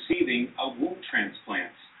after receiving a womb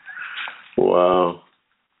transplant. Wow.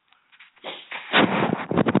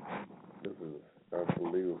 This is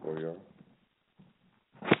unbelievable, y'all.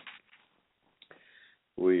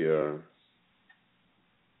 We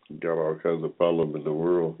got all kinds of problems in the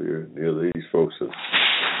world here. These folks,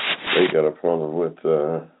 they got a problem with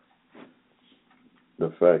the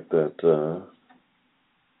fact that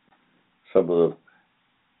some of the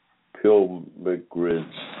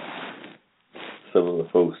pilgrimage, some of the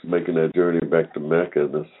folks making that journey back to Mecca,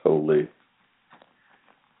 this holy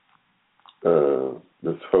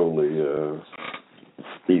this holy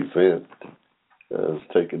event is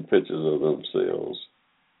taking pictures of themselves.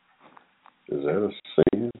 Is that a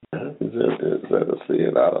sin? Is that a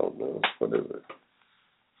sin? I don't know. What is it?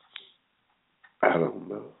 I don't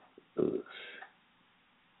know.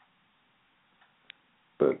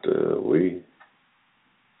 But we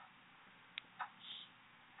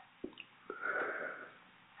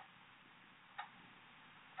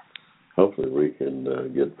hopefully we can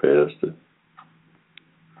get past it.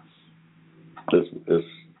 There's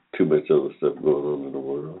too much other stuff going on in the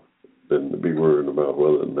world than to be worrying about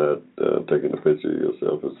whether or not taking a picture of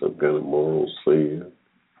yourself is some kind of moral sin.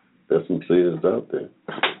 There's some sins out there.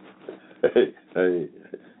 Hey,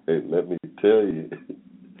 let me tell you,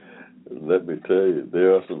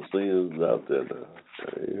 there are some sins out there now.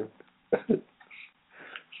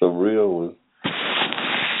 Some real ones.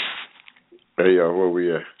 Hey, y'all, where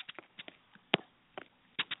we at?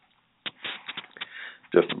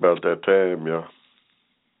 Just about that time, y'all.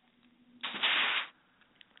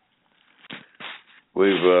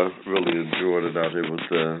 We've really enjoyed it out here with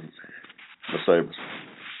the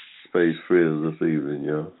cyberspace friends this evening,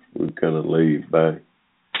 y'all. We've kind of laid back.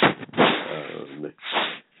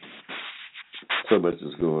 So much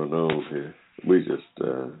is going on here. We just,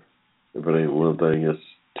 if it ain't one thing, it's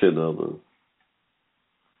 10 others.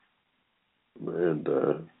 And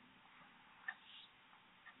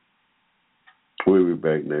we'll be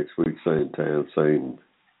back next week, same time, same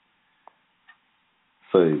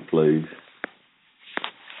place.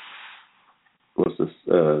 What's this?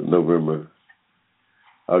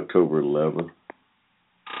 October 11th.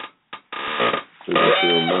 Is that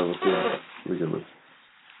still 11th? We're gonna.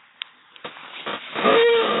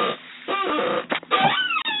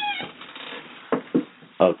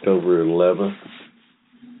 October 11th,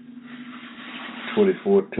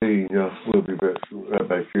 2014. Y'all, we'll be right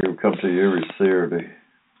back here. We come to you every Saturday,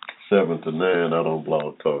 7 to 9 out on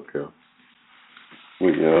Blog Talk. Y'all.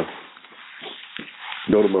 We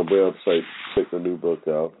go to my website, check the new book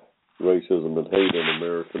out, Racism and Hate in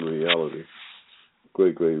American Reality.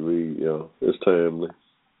 Great read, y'all. It's timely.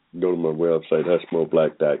 Go to my website,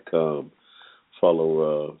 hushmoblack.com.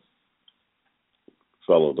 Follow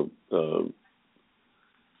the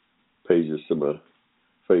pages to my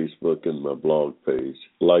Facebook and my blog page.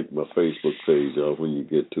 Like my Facebook page, y'all, when you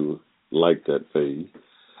get to it. Like that page.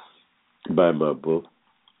 Buy my book,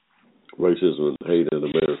 Racism and Hate in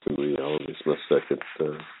American Reality. It's my second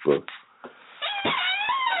book.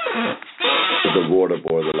 The Water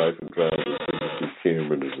Boy, The Life and Travels of Timothy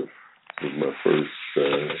Cameron is my first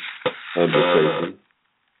undertaking.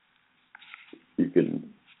 You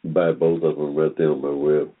can buy both of them right there on my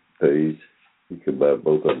web page. You can buy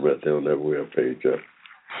both of them right there on that web page.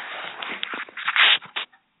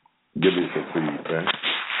 Give me some feedback.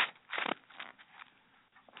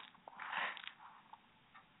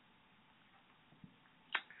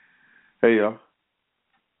 Hey, y'all.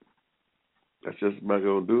 That's just about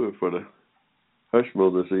going to do it for the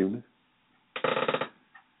Hushmo this evening.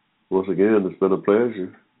 Once again, it's been a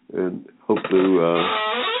pleasure. And hope to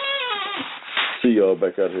see y'all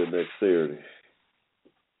back out here next Saturday.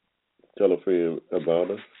 Tell a friend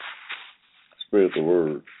about us. Spread the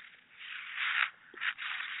word.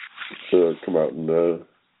 So come out and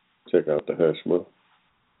check out the Hushmo.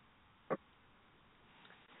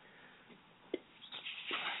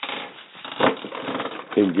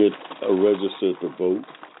 And get registered to vote.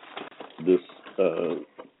 This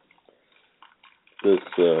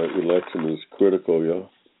election is critical, y'all.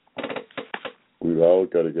 We've all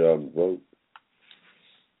got to get out and vote.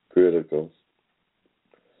 Critical.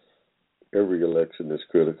 Every election is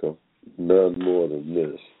critical. None more than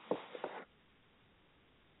this.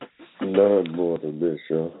 None more than this,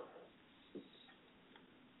 y'all.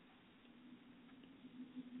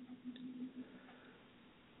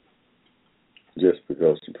 Just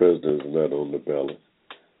because the president is not on the ballot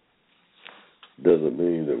doesn't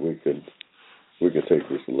mean that we can take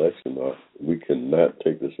this election off. We cannot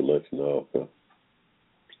take this election off.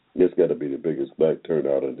 It's got to be the biggest black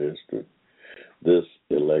turnout in history. This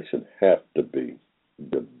election has to be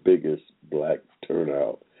the biggest black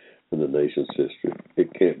turnout in the nation's history.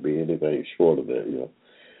 It can't be anything short of that, y'all.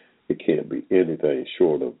 It can't be anything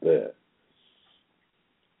short of that.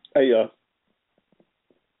 Hey, y'all.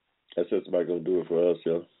 That's just about going to do it for us,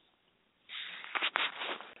 y'all.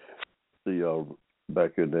 See y'all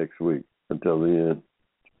back here next week. Until then.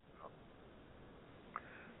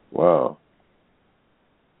 Wow.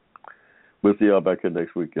 We'll see y'all back here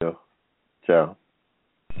next week, y'all. Ciao.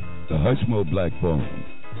 The Hushmo Black Forum,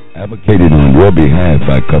 advocated on your behalf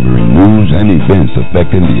by covering news and events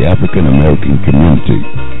affecting the African American community.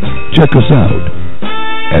 Check us out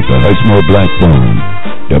at the Hushmo Black Phone,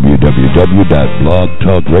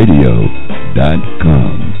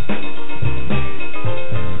 www.blogtalkradio.com.